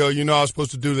studio. I was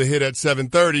supposed to do the hit at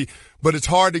 7:30, but it's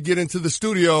hard to get into the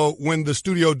studio when the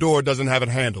studio door doesn't have it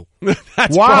handled.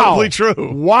 That's probably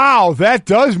true. Wow, that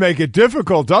does make it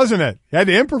difficult, doesn't it? You had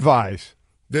to improvise.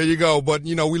 There you go. But,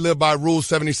 we live by Rule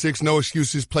 76, no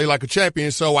excuses, play like a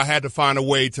champion. So I had to find a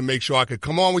way to make sure I could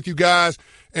come on with you guys,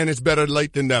 and it's better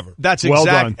late than never. That's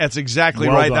exactly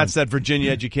right. Done. That's that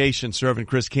Virginia education serving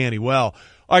Chris Canty well.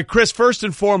 All right, Chris, first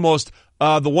and foremost,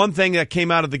 the one thing that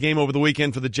came out of the game over the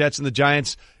weekend for the Jets and the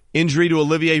Giants, injury to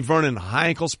Olivier Vernon, high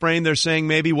ankle sprain, they're saying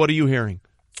maybe. What are you hearing?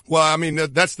 Well,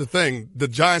 that's the thing. The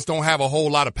Giants don't have a whole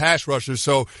lot of pass rushers,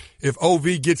 so if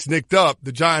OV gets nicked up,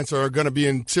 the Giants are going to be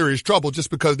in serious trouble just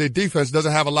because their defense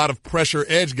doesn't have a lot of pressure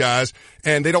edge guys,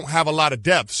 and they don't have a lot of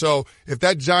depth. So if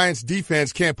that Giants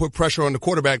defense can't put pressure on the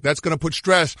quarterback, that's going to put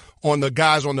stress on the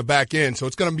guys on the back end. So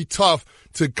it's going to be tough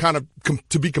to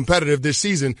to be competitive this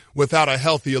season without a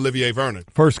healthy Olivier Vernon.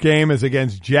 First game is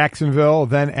against Jacksonville,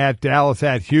 then at Dallas,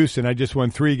 at Houston. I just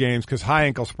won 3 games because high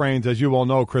ankle sprains, as you well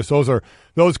know, Chris,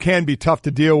 those can be tough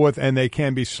to deal with, and they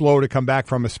can be slow to come back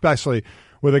from, especially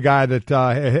with a guy that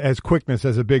has quickness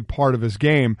as a big part of his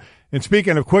game. And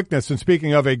speaking of quickness, and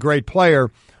speaking of a great player,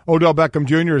 Odell Beckham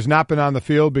Jr. has not been on the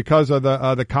field because of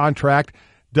the contract.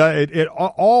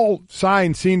 All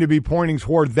signs seem to be pointing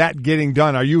toward that getting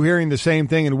done. Are you hearing the same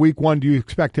thing in week 1? Do you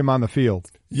expect him on the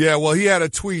field? Yeah, well, he had a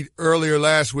tweet earlier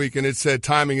last week, and it said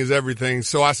timing is everything.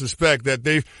 So I suspect that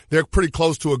they're pretty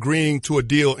close to agreeing to a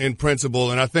deal in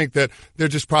principle, and I think that they're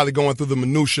just probably going through the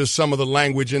minutia, some of the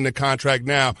language in the contract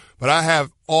now. But I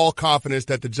have all confidence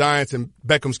that the Giants and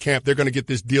Beckham's camp, they're going to get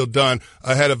this deal done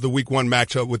ahead of the week 1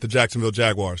 matchup with the Jacksonville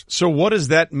Jaguars. So what does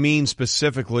that mean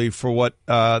specifically for what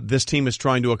this team is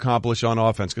trying to accomplish on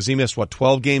offense? Because he missed,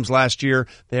 12 games last year.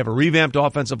 They have a revamped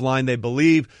offensive line. They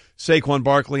believe Saquon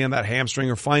Barkley and that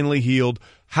hamstring are finally healed.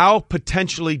 How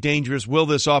potentially dangerous will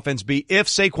this offense be if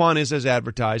Saquon is as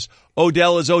advertised,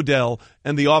 Odell is Odell,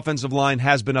 and the offensive line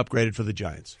has been upgraded for the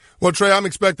Giants? Well, Trey, I'm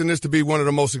expecting this to be one of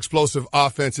the most explosive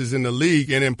offenses in the league,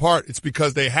 and in part it's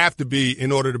because they have to be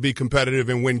in order to be competitive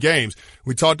and win games.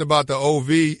 We talked about the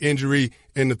OV injury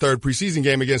in the 3rd preseason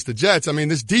game against the Jets.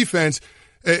 This defense,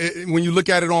 when you look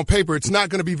at it on paper, it's not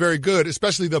going to be very good,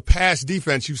 especially the pass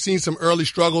defense. You've seen some early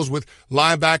struggles with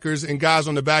linebackers and guys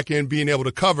on the back end being able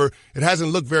to cover. It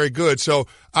hasn't looked very good. So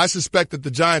I suspect that the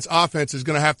Giants offense is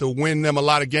going to have to win them a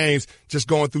lot of games just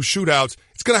going through shootouts.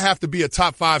 It's going to have to be a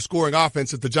top 5 scoring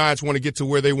offense if the Giants want to get to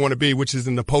where they want to be, which is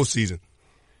in the postseason.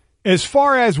 As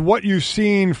far as what you've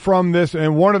seen from this,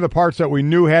 and one of the parts that we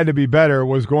knew had to be better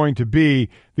was going to be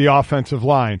the offensive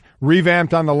line.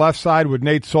 Revamped on the left side with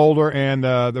Nate Solder and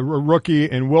the rookie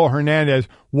and Will Hernandez.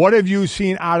 What have you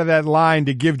seen out of that line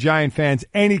to give Giant fans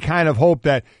any kind of hope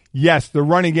that, yes, the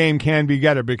running game can be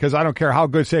better? Because I don't care how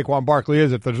good Saquon Barkley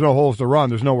is, if there's no holes to run,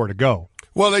 there's nowhere to go.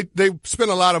 Well, they spent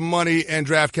a lot of money and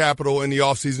draft capital in the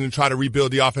offseason to try to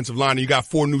rebuild the offensive line. And you got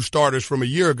 4 new starters from a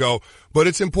year ago. But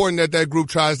it's important that group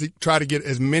try to get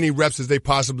as many reps as they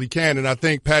possibly can. And I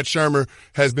think Pat Shurmur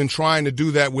has been trying to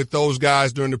do that with those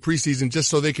guys during the preseason just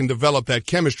so they can develop that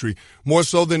chemistry. More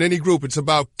so than any group, it's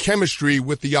about chemistry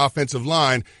with the offensive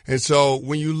line. And so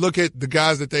when you look at the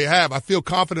guys that they have, I feel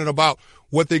confident about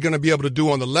what they're going to be able to do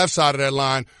on the left side of that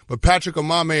line. But Patrick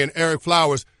Omameh and Eric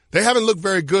Flowers, they haven't looked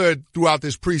very good throughout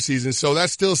this preseason, so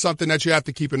that's still something that you have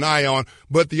to keep an eye on.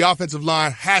 But the offensive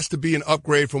line has to be an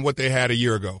upgrade from what they had a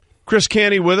year ago. Chris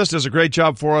Canty with us, does a great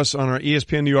job for us on our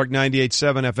ESPN New York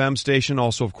 98.7 FM station.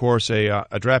 Also, of course, a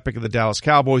draft pick of the Dallas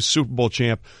Cowboys, Super Bowl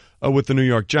champ with the New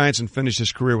York Giants, and finished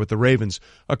his career with the Ravens.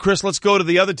 Chris, let's go to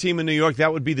the other team in New York.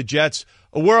 That would be the Jets.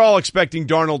 We're all expecting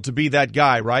Darnold to be that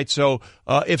guy, right? So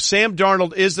if Sam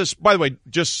Darnold is this, by the way,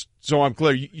 just so I'm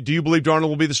clear, do you believe Darnold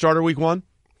will be the starter week 1?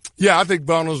 Yeah, I think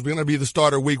Darnold's going to be the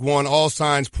starter week 1. All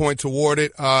signs point toward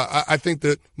it. I think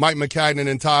that Mike McCagnon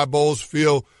and Todd Bowles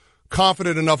feel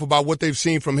confident enough about what they've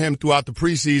seen from him throughout the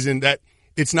preseason that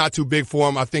it's not too big for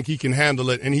him. I think he can handle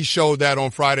it. And he showed that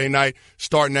on Friday night,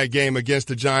 starting that game against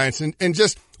the Giants. And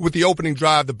just with the opening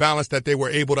drive, the balance that they were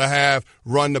able to have,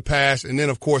 run the pass, and then,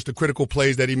 of course, the critical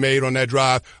plays that he made on that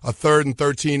drive, a 3rd and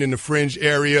 13 in the fringe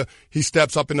area. He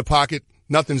steps up in the pocket.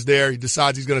 Nothing's there. He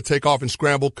decides he's going to take off and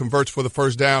scramble, converts for the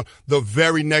first down. The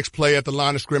very next play at the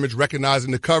line of scrimmage,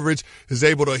 recognizing the coverage, is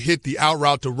able to hit the out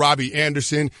route to Robbie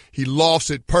Anderson. He lofts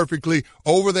it perfectly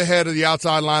over the head of the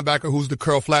outside linebacker, who's the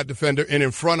curl flat defender, and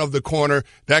in front of the corner.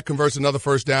 That converts another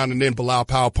first down, and then Bilal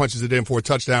Powell punches it in for a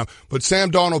touchdown. But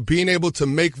Sam Darnold being able to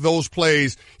make those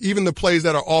plays, even the plays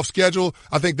that are off schedule,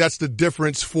 I think that's the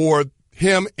difference for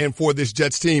him and for this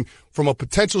Jets team. From a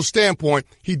potential standpoint,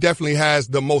 he definitely has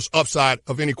the most upside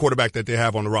of any quarterback that they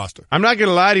have on the roster. I'm not going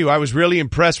to lie to you. I was really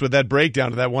impressed with that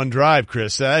breakdown of that one drive,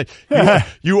 Chris.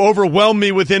 You overwhelmed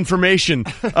me with information.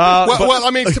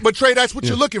 But Trey, that's what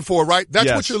you're looking for, right?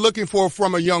 That's what you're looking for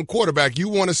from a young quarterback. You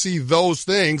want to see those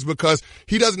things because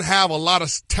he doesn't have a lot of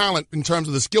talent in terms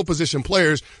of the skill position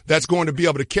players that's going to be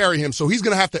able to carry him. So he's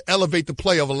going to have to elevate the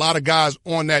play of a lot of guys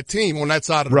on that team, on that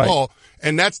side of the ball.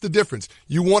 And that's the difference.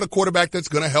 You want a quarterback that's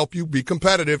going to help you be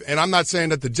competitive. And I'm not saying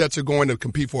that the Jets are going to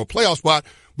compete for a playoff spot,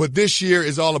 but this year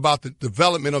is all about the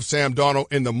development of Sam Darnold,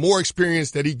 and the more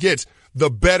experience that he gets,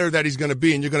 the better that he's going to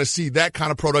be. And you're going to see that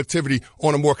kind of productivity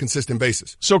on a more consistent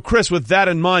basis. So, Chris, with that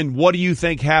in mind, what do you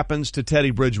think happens to Teddy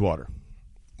Bridgewater?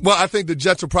 Well, I think the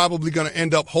Jets are probably going to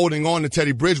end up holding on to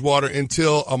Teddy Bridgewater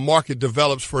until a market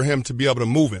develops for him to be able to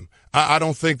move him. I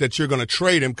don't think that you're going to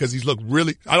trade him because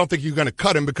I don't think you're going to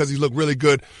cut him because he's looked really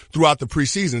good throughout the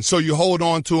preseason. So you hold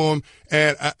on to him,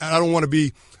 and I don't want to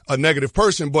be a negative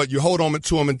person, but you hold on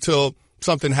to him until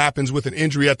something happens with an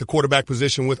injury at the quarterback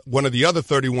position with one of the other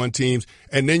 31 teams,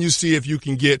 and then you see if you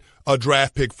can get a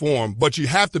draft pick for him. But you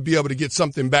have to be able to get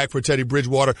something back for Teddy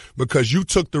Bridgewater because you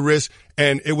took the risk,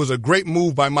 and it was a great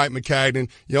move by Mike McCagnon.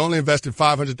 You only invested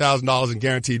 $500,000 in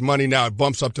guaranteed money. Now it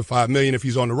bumps up to $5 million if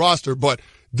he's on the roster, but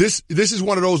This is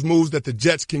one of those moves that the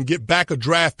Jets can get back a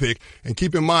draft pick. And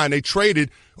keep in mind, they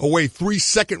traded away 3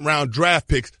 second-round draft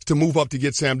picks to move up to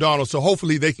get Sam Darnold. So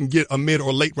hopefully they can get a mid-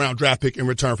 or late-round draft pick in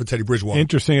return for Teddy Bridgewater.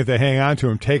 Interesting if they hang on to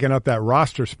him, taking up that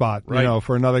roster spot,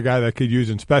 for another guy that could use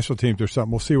in special teams or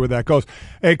something. We'll see where that goes.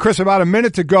 Hey, Chris, about a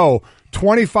minute to go.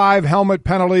 25 helmet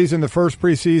penalties in the first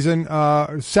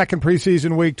preseason, second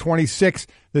preseason week, 26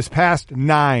 this past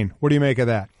 9. What do you make of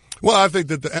that? Well, I think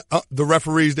that the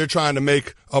referees, they're trying to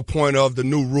make a point of the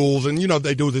new rules. And,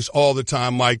 they do this all the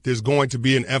time, Mike. There's going to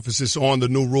be an emphasis on the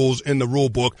new rules in the rule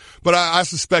book. But I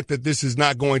suspect that this is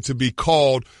not going to be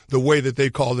called the way that they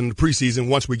called in the preseason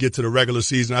once we get to the regular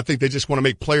season. I think they just want to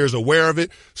make players aware of it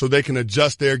so they can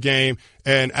adjust their game.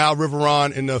 And Al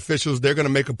Riveron and the officials, they're going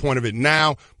to make a point of it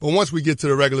now. But once we get to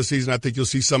the regular season, I think you'll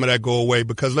see some of that go away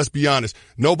because, let's be honest,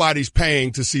 nobody's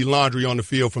paying to see laundry on the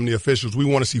field from the officials. We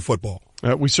want to see football.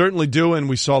 We certainly do, and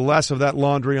we saw less of that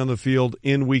laundry on the field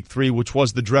in Week 3, which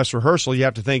was the dress rehearsal. You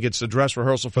have to think it's a dress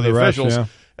rehearsal for the officials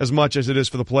as much as it is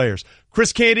for the players.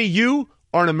 Chris Canty, you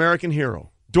are an American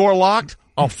hero. Door locked,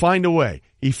 I'll find a way.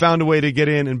 He found a way to get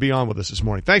in and be on with us this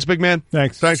morning. Thanks, big man.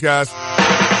 Thanks, guys.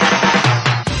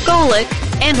 Golic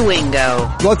and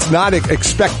Wingo. Let's not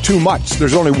expect too much.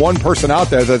 There's only one person out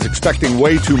there that's expecting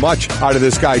way too much out of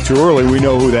this guy too early. We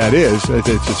know who that is. It's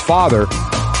his father.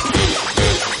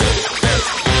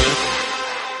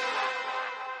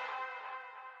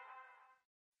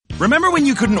 Remember when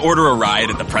you couldn't order a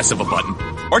ride at the press of a button?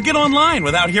 Or get online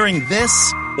without hearing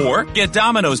this? Or get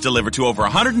Domino's delivered to over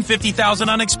 150,000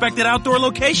 unexpected outdoor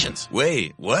locations?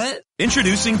 Wait, what?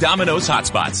 Introducing Domino's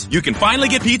Hotspots. You can finally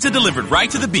get pizza delivered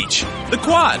right to the beach, the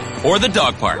quad, or the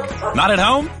dog park. Not at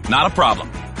home? Not a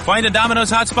problem. Find a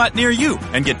Domino's hotspot near you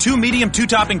and get 2 medium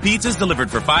 2-topping pizzas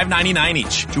delivered for $5.99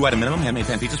 each. 2-item minimum. Handmade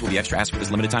pan pizzas will be extra asked for this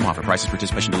limited time offer. Prices,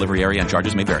 participation, delivery area, and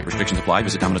charges may vary. Restrictions apply.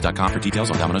 Visit Domino's.com for details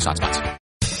on Domino's Hotspots.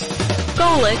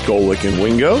 Golic and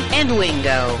Wingo. And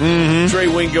Wingo. Mm-hmm. Trey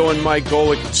Wingo and Mike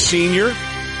Golic Sr.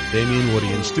 Damian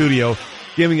Woody in studio,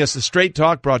 giving us the Straight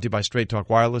Talk, brought to you by Straight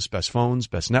Talk Wireless. Best phones,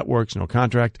 best networks, no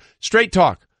contract. Straight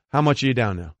Talk. How much are you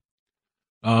down now?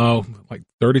 Like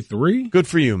 33. Good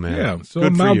for you, man. Yeah, so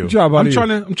good for you.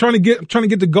 I'm trying to get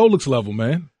to Golic's level,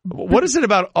 man. What is it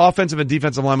about offensive and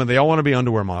defensive linemen? They all want to be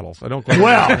underwear models. I don't.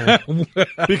 Well,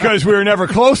 because we were never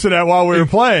close to that while we were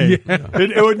playing. Yeah.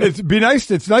 It would be nice.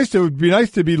 It would be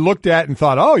nice to be looked at and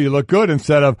thought, "Oh, you look good,"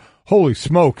 instead of "Holy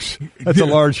smokes, that's a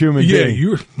large human being."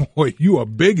 Yeah, you are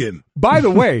biggin'. By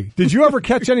the way, did you ever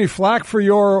catch any flack for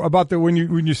when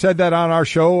you said that on our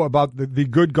show about the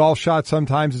good golf shot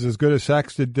sometimes is as good as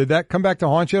sex? Did that come back to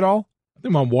haunt you at all? I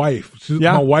think my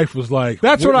wife was like,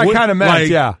 "That's what I kind of meant."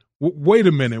 Yeah. Wait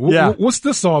a minute. What's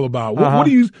this all about? What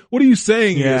are you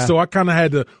saying here? So I kind of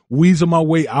had to weasel my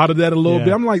way out of that a little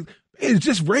bit. I'm like, it's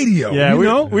just radio. Yeah, you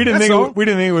know? we didn't think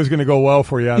it was going to go well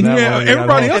for you on that one.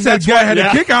 Everybody else had a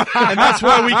kick out. And that's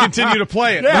why we continue to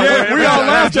play it. Yeah, we all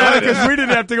laughed at it because we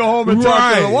didn't have to go home and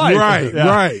talk to the wife.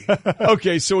 Right.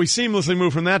 Okay, so we seamlessly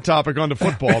moved from that topic onto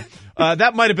football.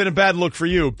 That might have been a bad look for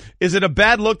you. Is it a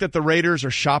bad look that the Raiders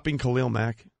are shopping Khalil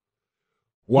Mack?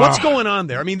 Wow. What's going on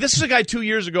there? I mean, this is a guy 2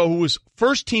 years ago who was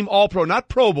first-team All-Pro, not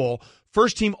Pro Bowl,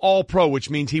 first-team All-Pro, which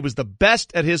means he was the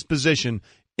best at his position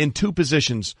in 2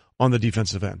 positions on the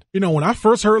defensive end. You know, when I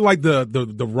first heard like the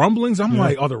rumblings, I'm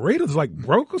like, are the Raiders like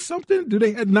broke or something? Do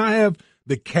they not have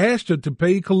the cash to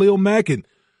pay Khalil Mack? And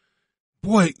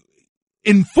boy,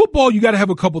 in football, you got to have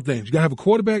a couple things. You got to have a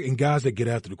quarterback and guys that get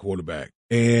after the quarterback.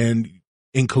 And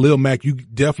in Khalil Mack, you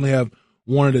definitely have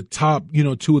one of the top,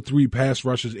 2 or 3 pass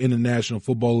rushers in the National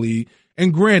Football League.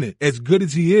 And granted, as good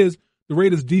as he is, the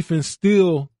Raiders defense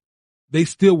still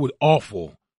was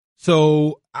awful.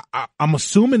 So I'm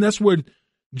assuming that's where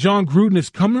John Gruden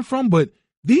is coming from, but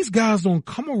these guys don't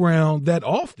come around that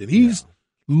often. He's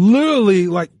literally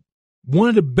like one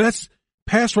of the best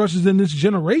pass rushers in this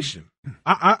generation.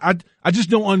 I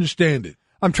just don't understand it.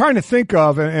 I'm trying to think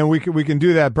of, and we can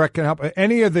do that. Brett can help.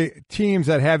 Any of the teams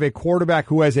that have a quarterback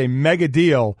who has a mega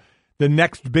deal, the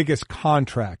next biggest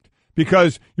contract.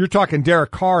 Because you're talking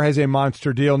Derek Carr has a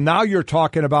monster deal. Now you're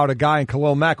talking about a guy in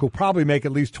Khalil Mack who probably make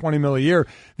at least $20 million a year.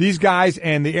 These guys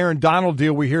and the Aaron Donald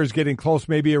deal we hear is getting close,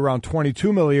 maybe around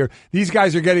 $22 million a year. These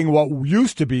guys are getting what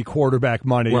used to be quarterback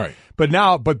money. Right. But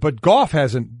now, but Goff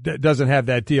doesn't have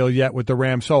that deal yet with the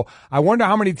Rams. So I wonder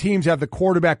how many teams have the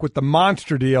quarterback with the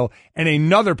monster deal and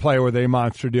another player with a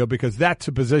monster deal, because that's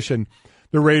a position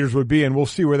the Raiders would be in. We'll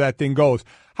see where that thing goes.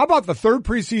 How about the third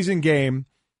preseason game?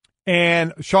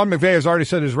 And Sean McVay has already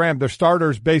said his Rams, their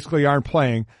starters basically aren't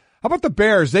playing. How about the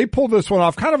Bears? They pulled this one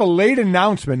off, kind of a late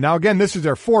announcement. Now, again, this is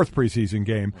their 4th preseason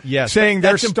game. Yes, saying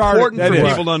that's important for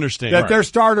people to understand. That their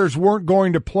starters weren't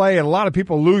going to play, and a lot of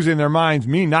people losing their minds,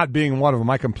 me not being one of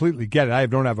them. I completely get it. I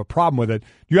don't have a problem with it.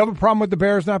 Do you have a problem with the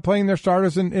Bears not playing their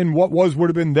starters in what would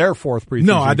have been their 4th preseason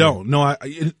No, I game? don't. No,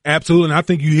 absolutely. And I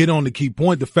think you hit on the key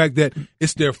point, the fact that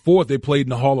it's their 4th. They played in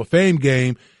the Hall of Fame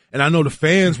game. And I know the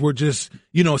fans were just,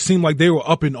 it seemed like they were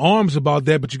up in arms about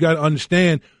that. But you got to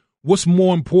understand what's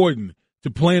more important, to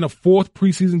play in a 4th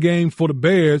preseason game for the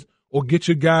Bears or get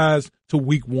your guys to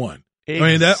week 1.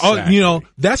 Exactly. I mean,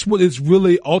 that's what it's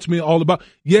really ultimately all about.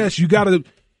 Yes, you got to,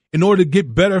 in order to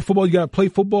get better at football, you got to play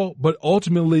football. But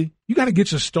ultimately, you got to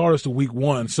get your starters to week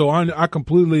 1. So I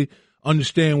completely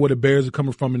understand where the Bears are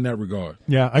coming from in that regard.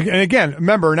 Yeah, and again,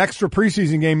 remember, an extra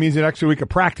preseason game means an extra week of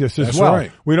practice as well.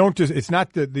 Right. We don't it's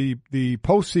not the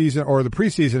postseason or the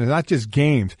preseason is not just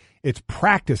games, it's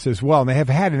practice as well, and they have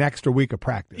had an extra week of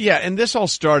practice. Yeah, and this all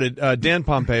started, Dan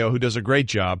Pompeo, who does a great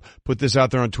job, put this out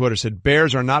there on Twitter, said,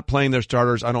 Bears are not playing their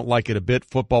starters. I don't like it a bit.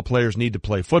 Football players need to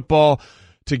play football.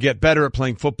 To get better at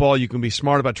playing football, you can be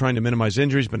smart about trying to minimize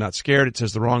injuries, but not scared. It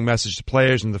says the wrong message to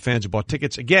players and the fans who bought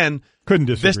tickets. Again, couldn't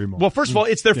disagree more. Well, first of all,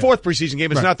 it's their 4th preseason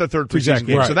game. It's not their 3rd preseason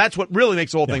game. Right. So that's what really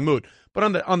makes the whole thing moot.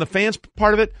 But on the fans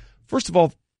part of it, first of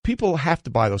all, people have to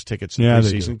buy those tickets in the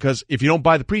preseason because if you don't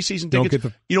buy the preseason tickets,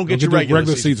 you don't get your regular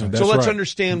season. So let's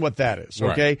understand what that is,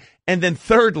 okay? Right. And then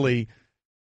thirdly,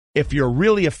 if you're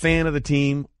really a fan of the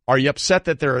team, are you upset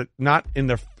that they're not in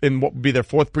what would be their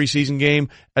fourth preseason game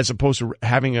as opposed to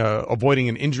avoiding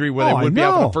an injury where they would be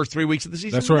out for the first 3 weeks of the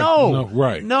season? That's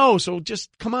right. No, so just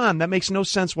come on. That makes no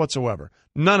sense whatsoever.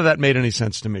 None of that made any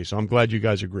sense to me, so I'm glad you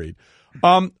guys agreed.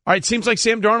 All right, seems like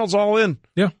Sam Darnold's all in.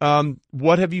 Yeah.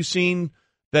 What have you seen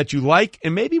that you like,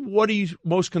 and maybe what are you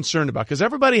most concerned about? Because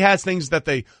everybody has things that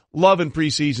they love in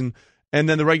preseason, and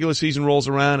then the regular season rolls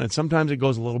around, and sometimes it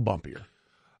goes a little bumpier.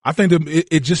 I think that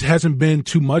it just hasn't been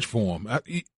too much for him.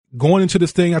 Going into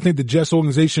this thing, I think the Jets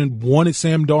organization wanted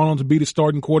Sam Darnold to be the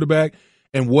starting quarterback,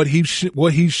 and what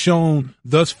he's shown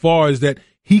thus far is that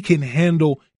he can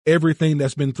handle everything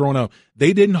that's been thrown out.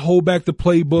 They didn't hold back the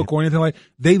playbook or anything like that.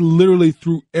 They literally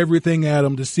threw everything at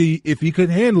him to see if he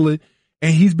could handle it,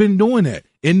 and he's been doing that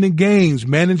in the games,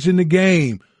 managing the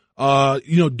game,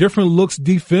 different looks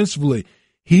defensively.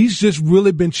 He's just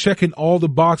really been checking all the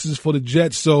boxes for the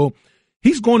Jets, so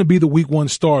he's going to be the week one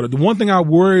starter. The one thing I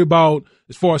worry about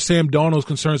as far as Sam Darnold is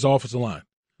concerned is the offensive line.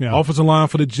 Yeah. Offensive line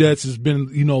for the Jets has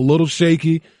been, a little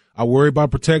shaky. I worry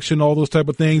about protection, all those type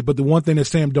of things. But the one thing that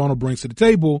Sam Darnold brings to the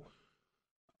table,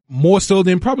 more so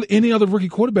than probably any other rookie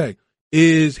quarterback,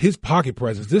 is his pocket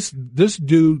presence. This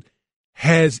dude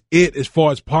has it as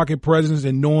far as pocket presence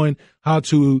and knowing how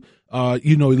to,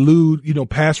 elude,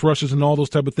 pass rushes and all those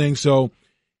type of things. So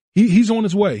he's on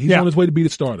his way. He's on his way to be the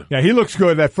starter. Yeah, he looks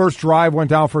good. That first drive went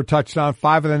down for a touchdown.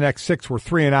 5 of the next 6 were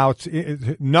 3-and-outs.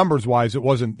 Numbers-wise, it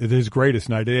wasn't his greatest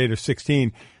night at 8 of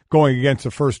 16 going against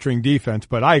the first-string defense.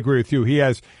 But I agree with you. He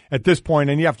has, at this point,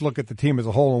 and you have to look at the team as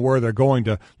a whole and where they're going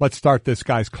to, let's start this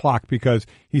guy's clock because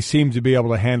he seems to be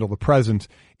able to handle the presence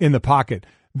in the pocket.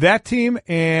 That team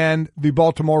and the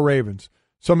Baltimore Ravens,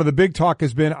 some of the big talk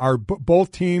has been, are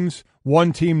both teams,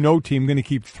 one team, no team, going to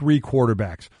keep 3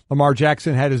 quarterbacks? Lamar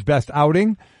Jackson had his best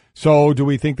outing. So do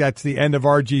we think that's the end of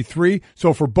RG3?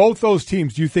 So for both those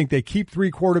teams, do you think they keep 3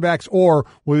 quarterbacks, or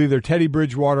will either Teddy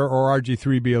Bridgewater or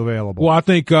RG3 be available? Well, I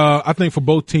think for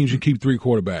both teams you keep 3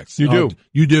 quarterbacks.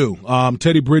 You do.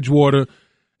 Teddy Bridgewater,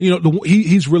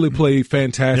 he's really played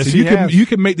fantastic. Yes, you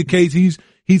can make the case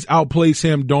he's outplayed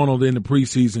Sam Darnold in the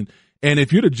preseason. And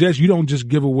if you're the Jets, you don't just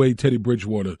give away Teddy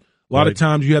Bridgewater. A lot of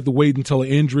times you have to wait until an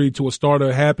injury to a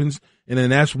starter happens, and then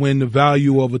that's when the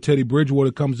value of a Teddy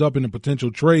Bridgewater comes up in a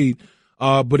potential trade.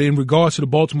 But in regards to the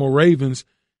Baltimore Ravens,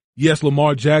 yes,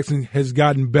 Lamar Jackson has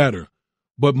gotten better.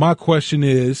 But my question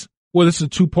is, this is a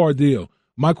 2-part deal.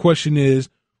 My question is,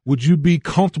 would you be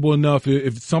comfortable enough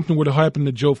if something were to happen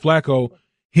to Joe Flacco,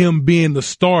 him being the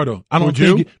starter?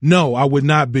 No, I would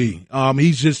not be.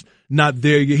 He's just not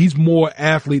there yet. He's more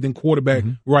athlete than quarterback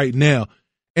right now.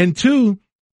 And 2,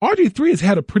 RG3 has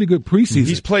had a pretty good preseason.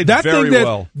 He's played very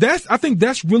well. I think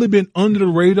that's really been under the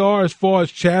radar as far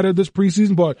as chatter this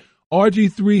preseason, but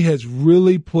RG3 has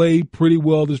really played pretty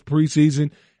well this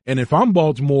preseason. And if I'm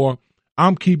Baltimore,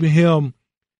 I'm keeping him.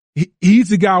 He's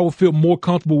the guy I will feel more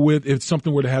comfortable with if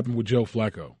something were to happen with Joe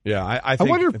Flacco. Yeah, I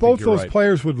wonder if both those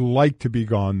players would like to be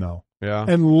gone, though. Yeah.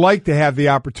 And like to have the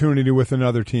opportunity with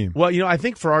another team. Well, I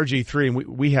think for RG3, and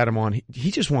we had him on, he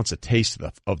just wants a taste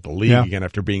of the league again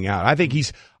after being out. I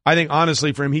think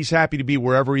honestly for him, he's happy to be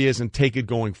wherever he is and take it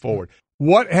going forward.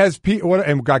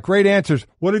 And got great answers.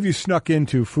 What have you snuck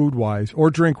into food-wise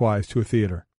or drink-wise to a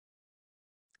theater?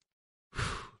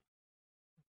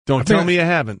 Don't tell me you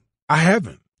haven't. I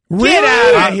haven't. Really? Get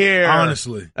out of here.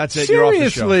 Honestly. That's it.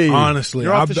 Seriously? You're off the show. Honestly.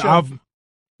 You're off the show.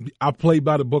 I played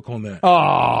by the book on that.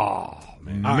 Oh,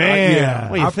 man.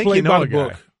 Well, you think you know a guy.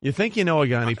 Book. You think you know a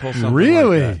guy and he pulls something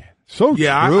really? like that. So true.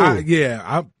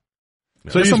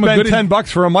 So you spend $10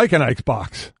 for a Mike and Ike's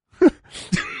box.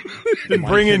 Then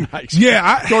bring in.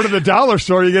 Go to the dollar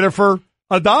store. You get it for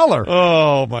 $1.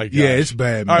 Oh my god! Yeah, it's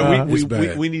bad. Man. All right,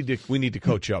 we need to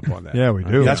coach up on that. Yeah, we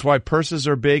do. That's why purses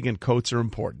are big and coats are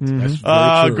important. That's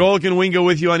very true. Golic and Wingo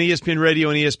with you on ESPN Radio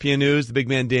and ESPN News. The big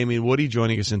man Damian Woody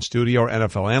joining us in studio, our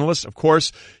NFL analyst. Of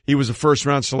course, he was a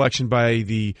first-round selection by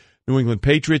the New England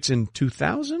Patriots in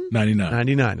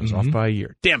 2099. It was off by a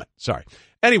year. Damn it! Sorry.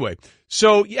 Anyway,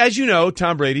 so as you know,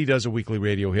 Tom Brady does a weekly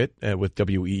radio hit with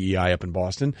WEEI up in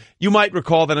Boston. You might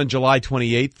recall that on July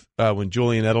 28th, when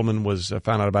Julian Edelman was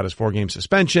found out about his 4-game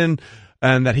suspension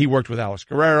and that he worked with Alex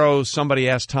Guerrero, somebody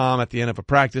asked Tom at the end of a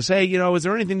practice, hey, is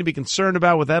there anything to be concerned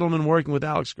about with Edelman working with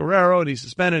Alex Guerrero? And he's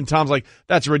suspended. And Tom's like,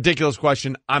 that's a ridiculous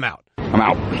question. I'm out.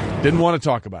 Didn't want to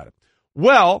talk about it.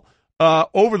 Well,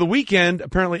 over the weekend,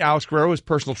 apparently Alex Guerrero, his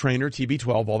personal trainer,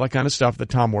 TB12, all that kind of stuff that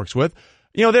Tom works with,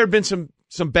 there have been some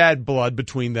some bad blood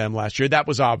between them last year. That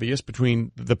was obvious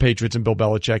between the Patriots and Bill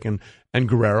Belichick and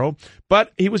Guerrero.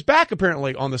 But he was back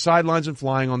apparently on the sidelines and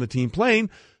flying on the team plane.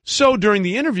 So during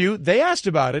the interview, they asked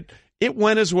about it. It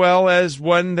went as well as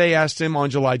when they asked him on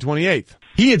July 28th.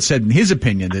 He had said in his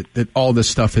opinion that all this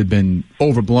stuff had been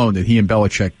overblown, that he and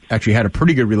Belichick actually had a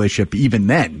pretty good relationship even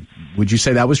then. Would you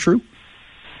say that was true?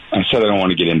 I said I don't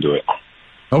want to get into it.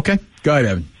 Okay. Go ahead,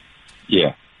 Evan.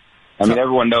 Yeah. I mean,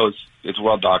 everyone knows it's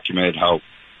well documented how,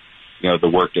 the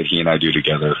work that he and I do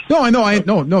together. No, I know.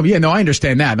 I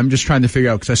understand that. I'm just trying to figure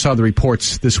out, because I saw the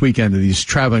reports this weekend that he's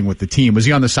traveling with the team. Was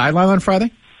he on the sideline on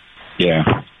Friday? Yeah.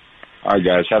 All right,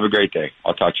 guys. Have a great day.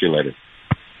 I'll talk to you later.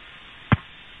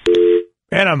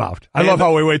 And I'm out. I love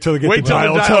how we wait till they get Wait the till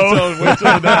dial the dial tone. Wait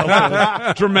till the dial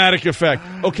tone. Dramatic effect.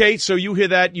 Okay, so you hear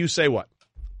that, you say what?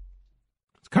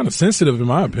 It's kind of sensitive in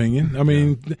my opinion. I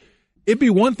mean, it'd be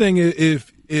one thing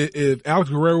if Alex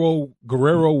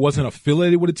Guerrero wasn't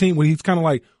affiliated with a team, when he's kind of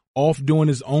like off doing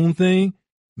his own thing,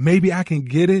 maybe I can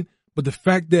get it. But the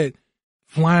fact that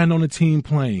flying on a team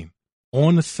plane,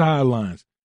 on the sidelines,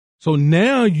 so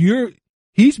now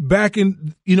he's back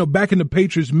in the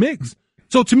Patriots mix.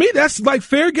 So to me, that's like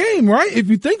fair game, right? If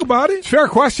you think about it, fair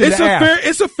question. It's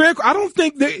a fair. I don't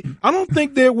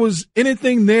think there was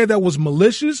anything there that was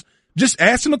malicious. Just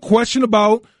asking a question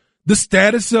about the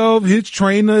status of his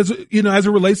trainer, as it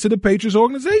relates to the Patriots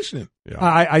organization. Yeah.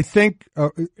 I think,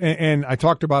 and I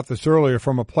talked about this earlier,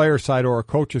 from a player side or a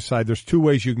coach's side, there's two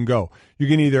ways you can go. You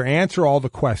can either answer all the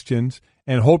questions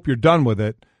and hope you're done with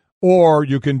it, or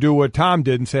you can do what Tom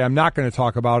did and say, I'm not going to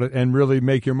talk about it, and really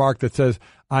make your mark that says,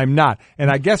 I'm not.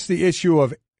 And I guess the issue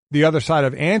of the other side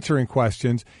of answering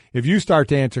questions, if you start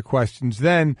to answer questions,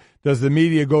 then does the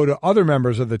media go to other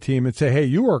members of the team and say, hey,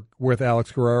 you work with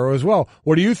Alex Guerrero as well.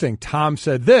 What do you think? Tom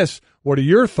said this. What are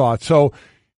your thoughts? So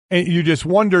and you just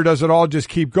wonder, does it all just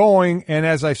keep going? And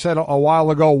as I said a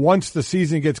while ago, once the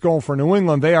season gets going for New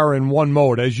England, they are in one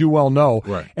mode, as you well know.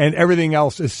 Right. And everything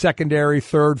else is secondary,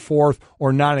 third, fourth,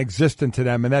 or non-existent to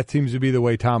them. And that seems to be the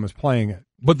way Tom is playing it.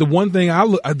 But the one thing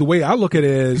the way I look at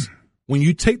it is, when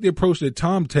you take the approach that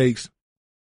Tom takes,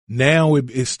 now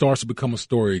it starts to become a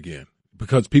story again,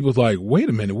 because people's like, wait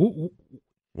a minute,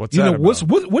 what's that about?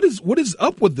 What is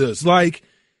up with this? Like,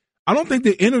 I don't think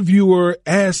the interviewer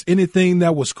asked anything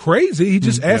that was crazy. He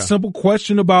just asked simple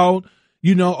question about,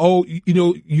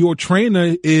 your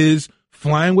trainer is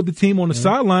flying with the team on the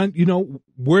sideline.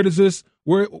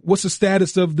 What's the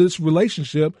status of this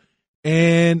relationship?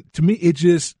 And to me,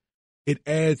 it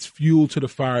adds fuel to the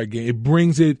fire again. It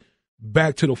brings it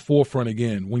back to the forefront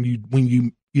again when you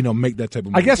make that type of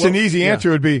move. I guess an easy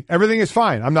answer would be, everything is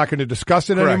fine. I'm not going to discuss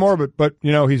it anymore, but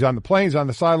he's on the planes, on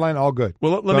the sideline, all good.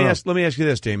 Well, let me ask you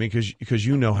this, Damien, because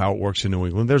you know how it works in New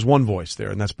England. There's one voice there,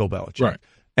 and that's Bill Belichick. Right.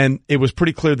 And it was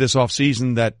pretty clear this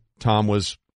offseason that Tom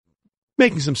was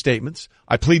making some statements.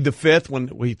 I plead the fifth when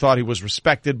he thought he was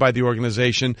respected by the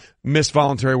organization, missed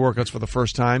voluntary workouts for the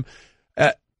first time.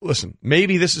 Listen,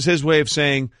 maybe this is his way of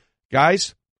saying,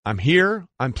 guys, I'm here,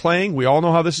 I'm playing, we all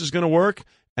know how this is going to work,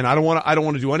 and I don't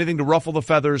want to do anything to ruffle the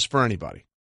feathers for anybody.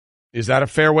 Is that a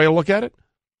fair way to look at it?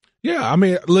 Yeah, I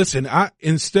mean, listen,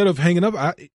 instead of hanging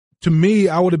up, to me,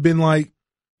 I would have been like,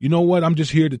 you know what, I'm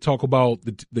just here to talk about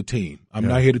the team. I'm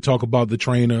not here to talk about the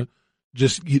trainer.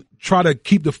 Just try to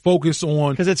keep the focus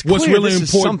on what's really this important.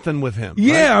 Is something with him.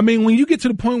 Yeah, right? I mean, when you get to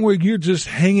the point where you're just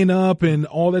hanging up and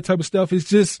all that type of stuff, it's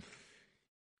just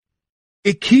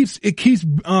it keeps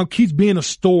being a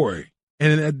story,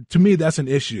 and to me, that's an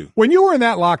issue. When you were in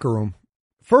that locker room,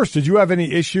 first, did you have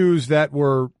any issues that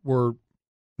were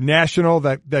national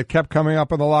that kept coming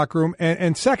up in the locker room?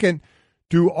 And second,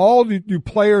 do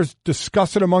players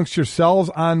discuss it amongst yourselves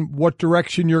on what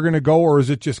direction you're going to go, or is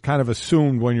it just kind of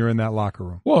assumed when you're in that locker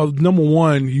room? Well, number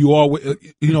one, you always,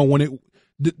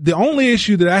 the only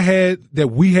issue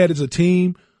that we had as a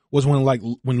team was when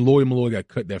Lloyd Malloy got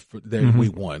cut that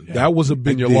week one. Yeah. That was a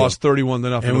big deal. And you lost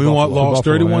 31-0. And we lost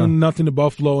 31-0 to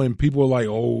Buffalo, and people were like,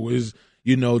 "Oh, has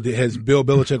Bill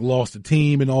Belichick lost the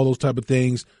team?" and all those type of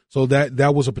things. So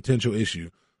that was a potential issue.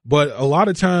 But a lot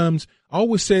of times, I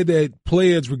always say that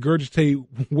players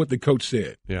regurgitate what the coach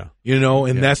said. Yeah,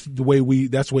 that's the way we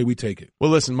take it.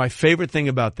 Well, listen, my favorite thing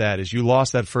about that is you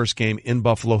lost that first game in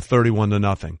Buffalo,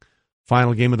 31-0.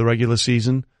 Final game of the regular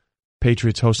season,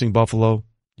 Patriots hosting Buffalo.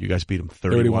 You guys beat them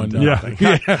 31-0.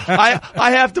 Yeah.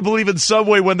 I have to believe in some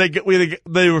way when they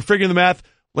were figuring the math.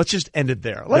 Let's just end it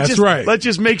there. Let's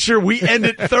just make sure we end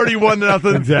it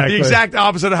 31-0. Exactly. The exact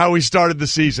opposite of how we started the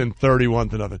season,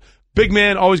 31-0. Big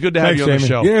man, always good to have you on the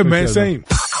show. Yeah, man, same.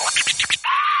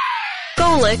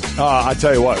 Golic Golic. I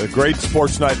tell you what, a great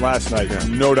sports night last night.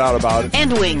 No doubt about it.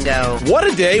 And Wingo.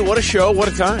 What a day, what a show, what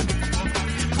a time. 1,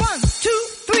 2,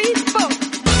 3, 4.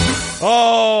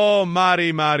 Oh,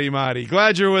 Mardy.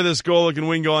 Glad you're with us, Golic and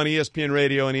Wingo on ESPN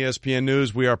Radio and ESPN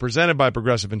News. We are presented by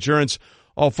Progressive Insurance.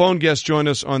 All phone guests join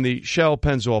us on the Shell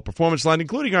Pennzoil Performance Line,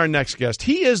 including our next guest.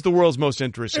 He is the world's most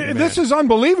interesting man. This is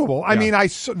unbelievable. I mean,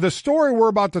 the story we're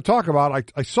about to talk about,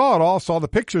 I saw it all, saw the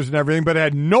pictures and everything, but I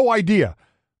had no idea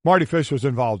Mardy Fish was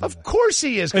involved in Of course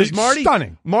he is, because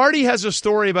stunning. Mardy has a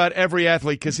story about every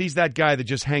athlete because he's that guy that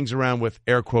just hangs around with,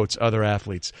 air quotes, other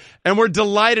athletes. And we're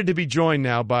delighted to be joined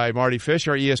now by Mardy Fish,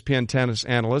 our ESPN tennis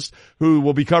analyst, who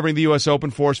will be covering the U.S. Open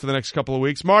for us for the next couple of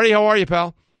weeks. Mardy, how are you,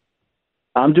 pal?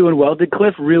 I'm doing well. Did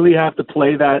Cliff really have to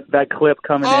play that clip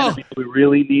coming in? I mean, do we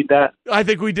really need that? I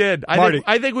think we did.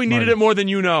 I think we needed it more than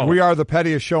you know. We are the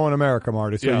pettiest show in America,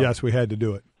 Marty. So yes, we had to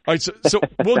do it. All right, so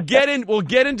we'll get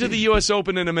into the U.S.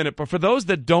 Open in a minute. But for those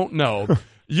that don't know,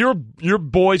 you're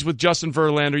boys with Justin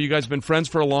Verlander. You guys have been friends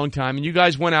for a long time, and you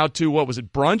guys went out to, what was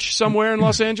it, brunch somewhere in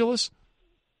Los Angeles?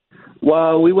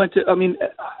 Well, we went to,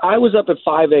 I was up at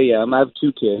 5 a.m. I have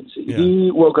 2 kids. Yeah.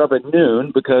 He woke up at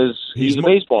noon because he's a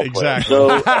baseball player.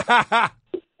 So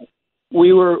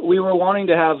we were wanting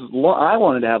to have, I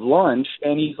wanted to have lunch,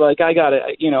 and he's like, I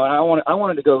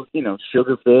wanted to go,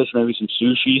 sugar fish, maybe some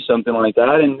sushi, something like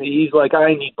that. And he's like,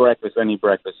 I need breakfast.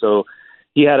 So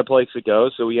he had a place to go,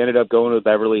 so we ended up going to the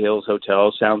Beverly Hills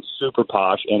Hotel. Sounds super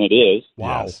posh, and it is.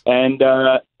 Wow.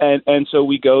 And so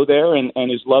we go there,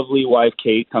 and his lovely wife,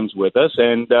 Kate, comes with us,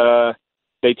 and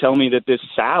they tell me that this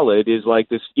salad is like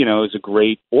this, is a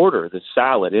great order, this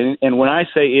salad. And when I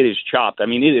say it is chopped, I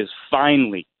mean it is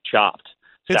finely chopped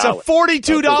salad. It's a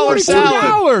 $42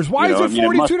 salad. Why is it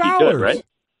 $42? Right?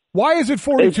 Why is it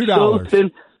 $42? It's so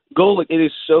thin. Golic, it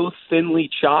is so thinly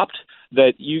chopped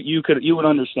that you would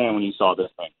understand when you saw this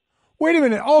thing. Wait a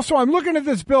minute. Also, I'm looking at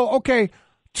this bill. Okay,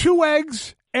 2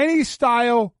 eggs, any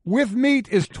style with meat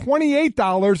is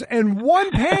 $28, and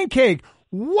 1 pancake.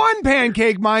 1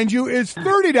 pancake, mind you, is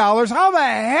 $30. How the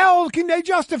hell can they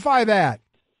justify that?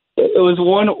 It was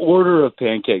 1 order of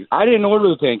pancakes. I didn't order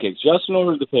the pancakes. Justin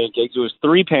ordered the pancakes. It was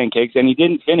 3 pancakes, and he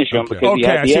didn't finish them because he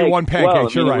had the eggs. I see 1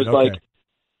 pancake. You're right. Okay.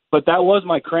 But that was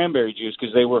my cranberry juice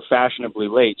because they were fashionably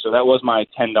late. So that was my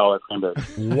 $10 cranberry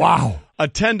juice. Wow. A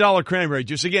 $10 cranberry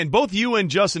juice. Again, both you and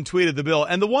Justin tweeted the bill.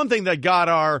 And the one thing that got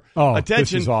our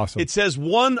attention, this is awesome. It says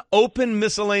 1 open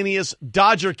miscellaneous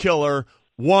Dodger killer,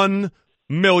 $1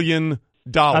 million.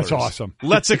 That's awesome.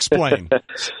 Let's explain.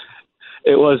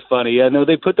 It was funny. Yeah, no,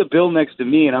 they put the bill next to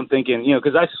me, and I'm thinking,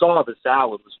 because I saw the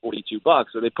salad was $42,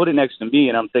 so they put it next to me,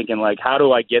 and I'm thinking, like, how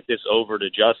do I get this over to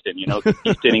Justin? Because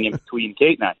he's sitting in between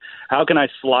Kate and I. How can I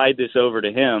slide this over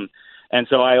to him? And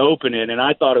so I open it, and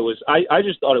I thought it was, I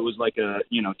just thought it was like a,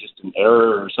 just an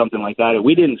error or something like that.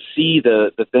 We didn't see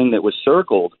the thing that was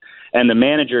circled, and the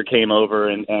manager came over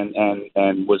and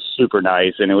was super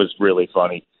nice, and it was really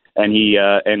funny. And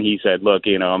he said, look,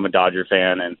 I'm a Dodger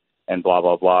fan, and blah,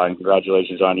 blah, blah, and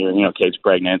congratulations on your, Kate's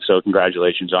pregnant, so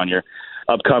congratulations on your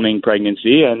upcoming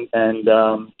pregnancy, and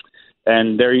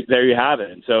there you have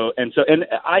it. And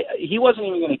he wasn't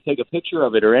even going to take a picture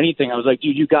of it or anything. I was like,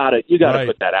 dude, you got to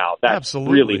put that out. That's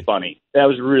Absolutely. Really funny. That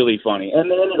was really funny.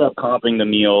 And they ended up comping the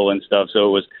meal and stuff,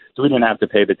 so we didn't have to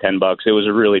pay the $10. It was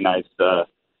a really nice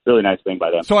thing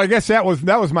by them. So I guess that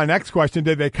was my next question.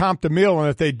 Did they comp the meal? And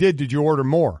if they did you order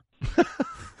more?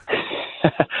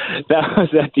 That was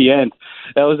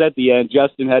at the end.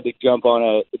 Justin had to jump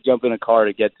in a car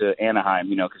to get to Anaheim,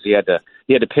 because he had to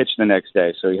pitch the next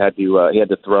day. So he had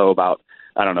to throw about,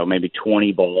 I don't know, maybe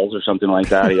 20 balls or something like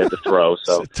that. He had to throw.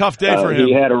 So it's a tough day for him.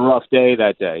 He had a rough day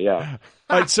that day. Yeah.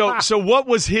 All right. So what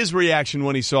was his reaction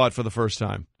when he saw it for the first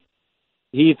time?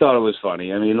 He thought it was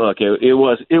funny. I mean, look, it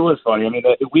was funny. I mean,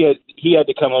 he had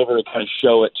to come over to kind of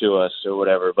show it to us or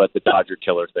whatever, but the Dodger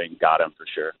killer thing got him for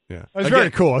sure. Yeah, it's very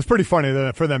cool. It's pretty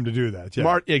funny for them to do that.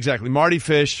 Yeah. Exactly. Mardy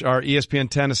Fish, our ESPN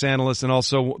tennis analyst, and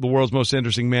also the world's most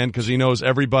interesting man because he knows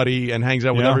everybody and hangs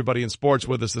out with everybody in sports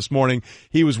with us this morning.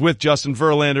 He was with Justin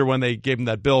Verlander when they gave him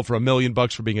that bill for $1 million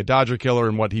for being a Dodger killer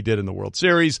and what he did in the World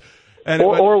Series.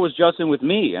 Or was Justin with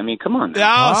me? I mean, come on.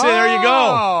 Oh, there you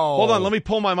go. Hold on, let me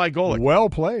pull my Mike Golic. Well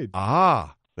played.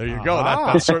 There you go.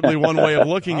 That's certainly one way of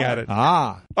looking at it.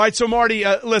 All right, so Marty,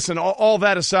 listen, all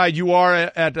that aside, you are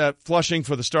at Flushing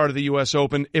for the start of the U.S.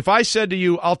 Open. If I said to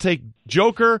you, I'll take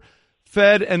Joker,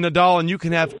 Fed, and Nadal, and you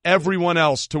can have everyone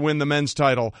else to win the men's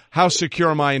title, how secure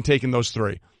am I in taking those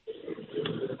 3?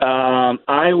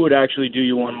 I would actually do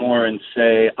you one more and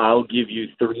say I'll give you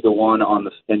 3-1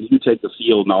 and you take the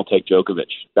field and I'll take Djokovic.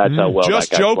 That's how well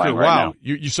just that guy's Joker. playing right wow.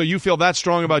 now. So you feel that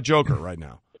strong about Joker right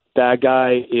now? That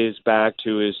guy is back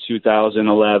to his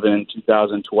 2011,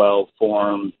 2012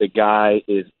 form. The guy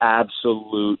is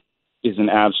an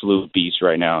absolute beast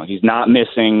right now. He's not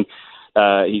missing.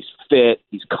 He's fit.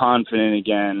 He's confident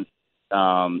again.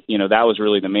 That was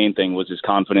really the main thing, was his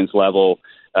confidence level.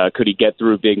 Could he get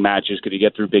through big matches? Could he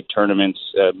get through big tournaments,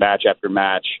 match after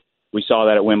match? We saw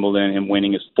that at Wimbledon, him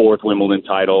winning his 4th Wimbledon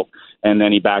title, and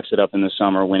then he backs it up in the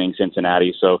summer, winning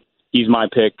Cincinnati. So he's my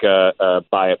pick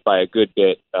by a good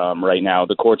bit right now.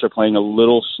 The courts are playing a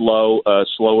little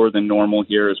slower than normal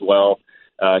here as well.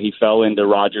 He fell into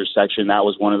Roger's section. That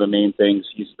was one of the main things.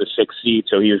 He's the 6th seed,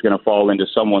 so he was going to fall into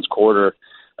someone's quarter.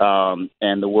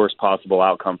 And the worst possible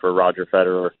outcome for Roger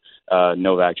Federer,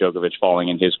 Novak Djokovic falling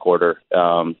in his quarter,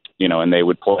 and they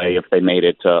would play if they made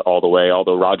it all the way.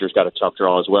 Although Roger's got a tough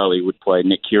draw as well. He would play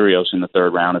Nick Kyrgios in the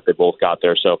 3rd round if they both got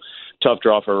there. So tough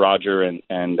draw for Roger.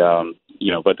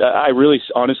 But I really,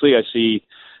 honestly, I see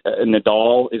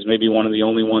Nadal is maybe one of the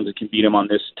only ones that can beat him on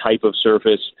this type of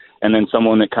surface. And then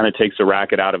someone that kind of takes the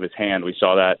racket out of his hand. We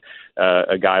saw that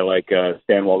a guy like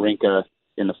Stan Wawrinka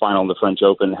in the final of the French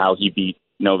Open, how he beat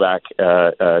Novak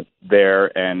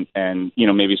there, and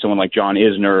maybe someone like John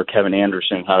Isner or Kevin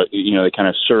Anderson, how they kind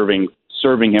of serving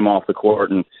him off the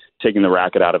court and taking the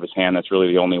racket out of his hand. That's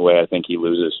really the only way I think he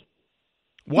loses.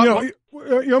 Marty,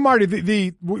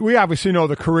 we obviously know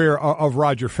the career of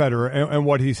Roger Federer and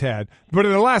what he's had, but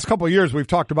in the last couple of years we've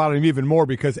talked about him even more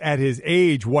because at his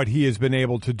age, what he has been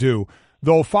able to do.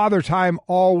 Though Father Time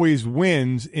always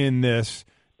wins in this.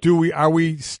 Are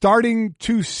we starting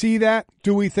to see that,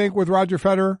 do we think, with Roger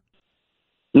Federer?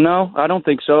 No, I don't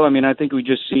think so. I mean, I think we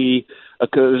just see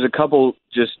there's a couple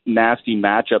just nasty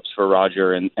matchups for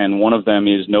Roger, and one of them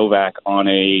is Novak on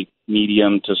a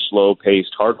medium to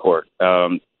slow-paced hard court.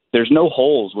 There's no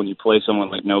holes when you play someone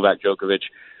like Novak Djokovic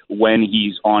when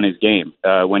he's on his game,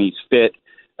 when he's fit,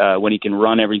 when he can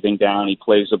run everything down. He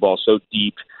plays the ball so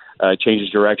deep, changes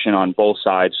direction on both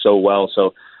sides so well.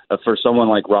 So for someone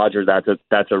like Roger,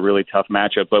 that's a really tough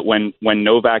matchup. But when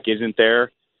Novak isn't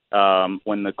there,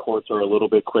 when the courts are a little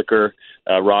bit quicker,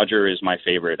 Roger is my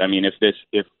favorite. I mean, if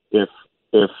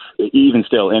even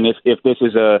still, and if this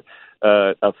is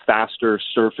a faster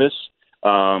surface,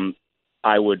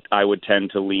 I would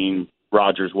tend to lean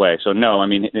Roger's way. So no, I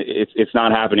mean it's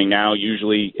not happening now.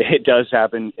 Usually it does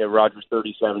happen. Roger's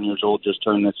 37 years old, just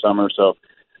turned this summer, so.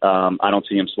 I don't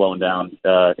see him slowing down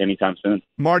anytime soon.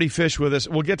 Mardy Fish with us.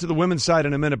 We'll get to the women's side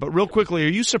in a minute, but real quickly, are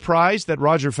you surprised that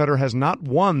Roger Federer has not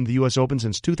won the U.S. Open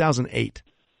since 2008?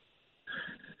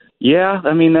 Yeah,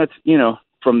 I mean, that's,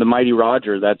 from the mighty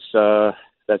Roger, that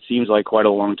seems like quite a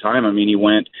long time. I mean, he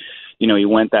went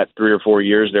that 3 or 4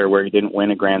 years there where he didn't win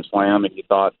a Grand Slam, and you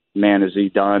thought, man, is he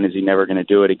done? Is he never going to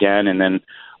do it again? And then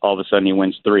all of a sudden he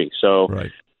wins 3. So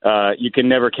right. You can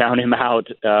never count him out.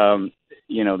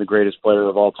 The greatest player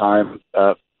of all time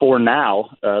for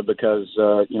now, because,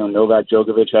 Novak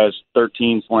Djokovic has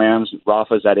 13 slams,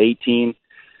 Rafa's at 18,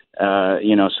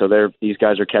 so these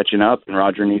guys are catching up, and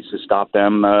Roger needs to stop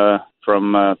them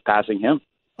from passing him.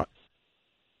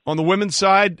 On the women's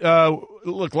side,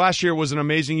 look, last year was an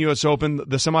amazing U.S. Open.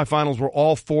 The semifinals were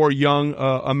all 4 young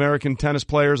American tennis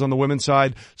players on the women's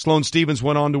side. Sloane Stephens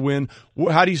went on to win.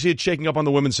 How do you see it shaking up on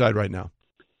the women's side right now?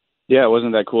 Yeah,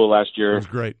 wasn't that cool last year? It was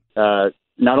great.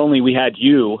 Not only we had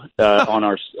you on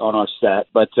our set,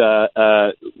 but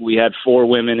we had 4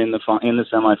 women in the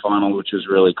semifinal, which was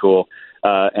really cool.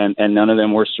 And none of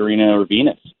them were Serena or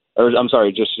Venus. Or I'm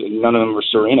sorry, just none of them were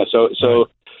Serena. So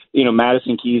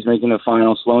Madison Keys making the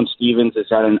final. Sloane Stephens has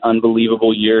had an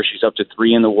unbelievable year. She's up to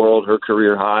 3 in the world, her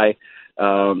career high.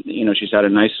 She's had a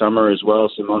nice summer as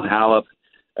well. Simone Halep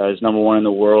is number 1 in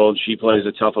the world. She plays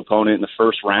a tough opponent in the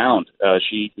first round.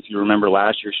 If you remember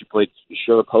last year, she played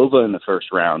Sharapova in the first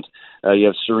round. You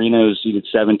have Serena, who's seeded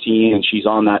 17, and she's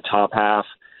on that top half.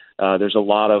 There's a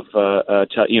lot of,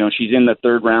 she's in the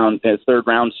third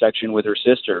round section with her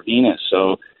sister, Venus.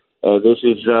 So this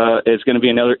is it's going to be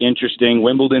another interesting.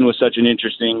 Wimbledon was such an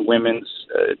interesting women's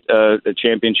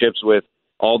championships with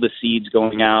all the seeds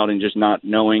going out and just not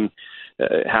knowing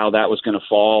how that was going to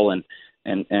fall. And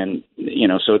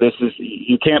so this is,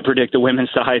 you can't predict the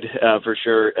women's side for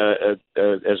sure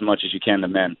as much as you can the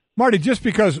men. Marty, just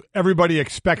because everybody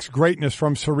expects greatness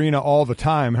from Serena all the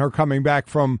time, her coming back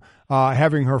from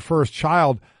having her first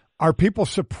child, are people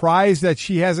surprised that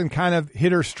she hasn't kind of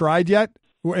hit her stride yet?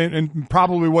 And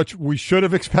probably what we should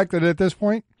have expected at this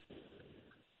point?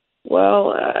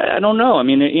 Well, I don't know. I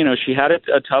mean, she had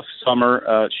a tough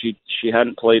summer. She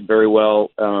hadn't played very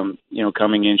well,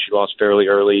 coming in. She lost fairly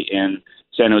early in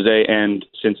San Jose and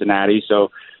Cincinnati. So,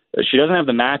 she doesn't have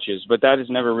the matches, but that has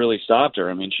never really stopped her.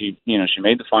 I mean, she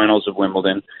made the finals of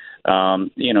Wimbledon. So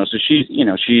she's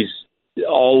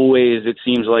always, it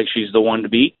seems like she's the one to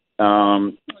beat.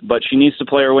 But she needs to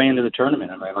play her way into the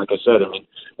tournament. I mean, like I said,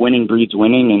 winning breeds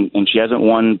winning, and she hasn't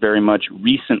won very much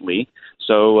recently.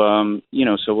 So,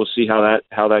 so we'll see how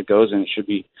that goes, and it should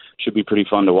be pretty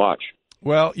fun to watch.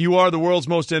 Well, you are the world's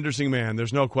most interesting man.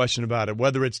 There's no question about it.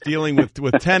 Whether it's dealing with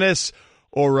tennis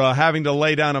or having to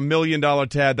lay down $1 million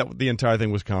tad, the entire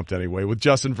thing was comped anyway with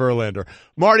Justin Verlander.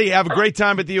 Marty, have a great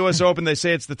time at the U.S. Open. They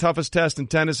say it's the toughest test in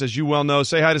tennis, as you well know.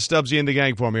 Say hi to Stubbsy and the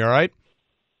gang for me, all right?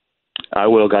 I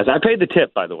will, guys. I paid the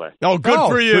tip, by the way. Oh, good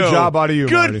for you. Good job out of you,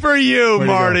 Good Marty. for you,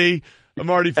 Marty.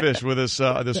 Mardy Fish with us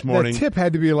this morning. That tip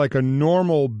had to be like a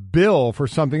normal bill for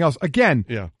something else. Again,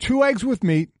 2 eggs with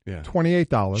meat,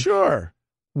 $28. Sure.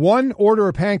 1 order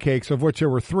of pancakes, of which there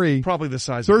were 3. Probably the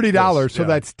size $30, of this. so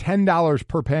that's $10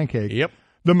 per pancake. Yep.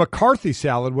 The McCarthy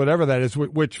salad, whatever that is,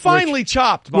 which finely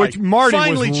chopped, Mike. which Marty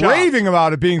finely was chopped. raving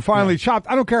about it being finely chopped.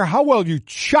 I don't care how well you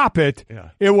chop it.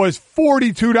 It was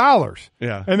 $42.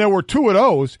 Yeah. And there were 2 of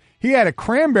those. He had a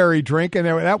cranberry drink, and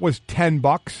that was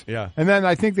 $10. Yeah. And then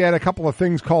I think they had a couple of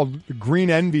things called Green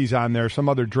Envies on there, some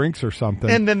other drinks or something.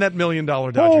 And then that $1 million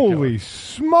Dodger Holy killer.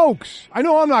 smokes. I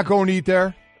know I'm not going to eat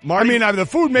there. Marty, the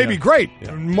food may be great.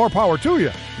 Yeah. More power to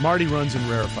you. Marty runs in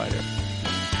rarefied air.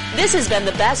 This has been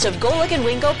the Best of Golic and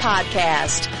Wingo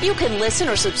podcast. You can listen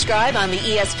or subscribe on the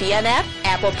ESPN app,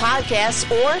 Apple Podcasts,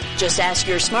 or just ask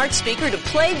your smart speaker to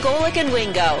play Golic and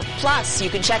Wingo. Plus, you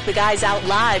can check the guys out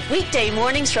live weekday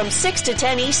mornings from 6 to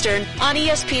 10 Eastern on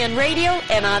ESPN Radio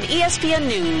and on ESPN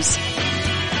News.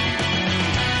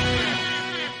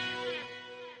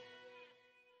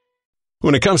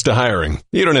 When it comes to hiring,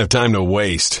 you don't have time to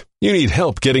waste. You need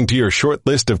help getting to your short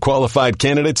list of qualified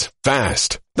candidates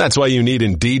fast. That's why you need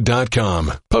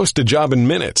Indeed.com. Post a job in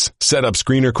minutes, set up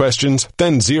screener questions,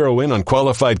 then zero in on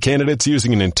qualified candidates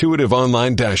using an intuitive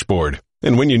online dashboard.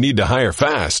 And when you need to hire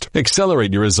fast,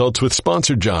 accelerate your results with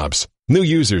sponsored jobs. New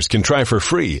users can try for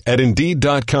free at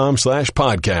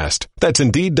Indeed.com/podcast. That's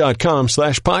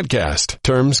Indeed.com/podcast.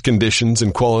 Terms, conditions,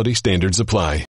 and quality standards apply.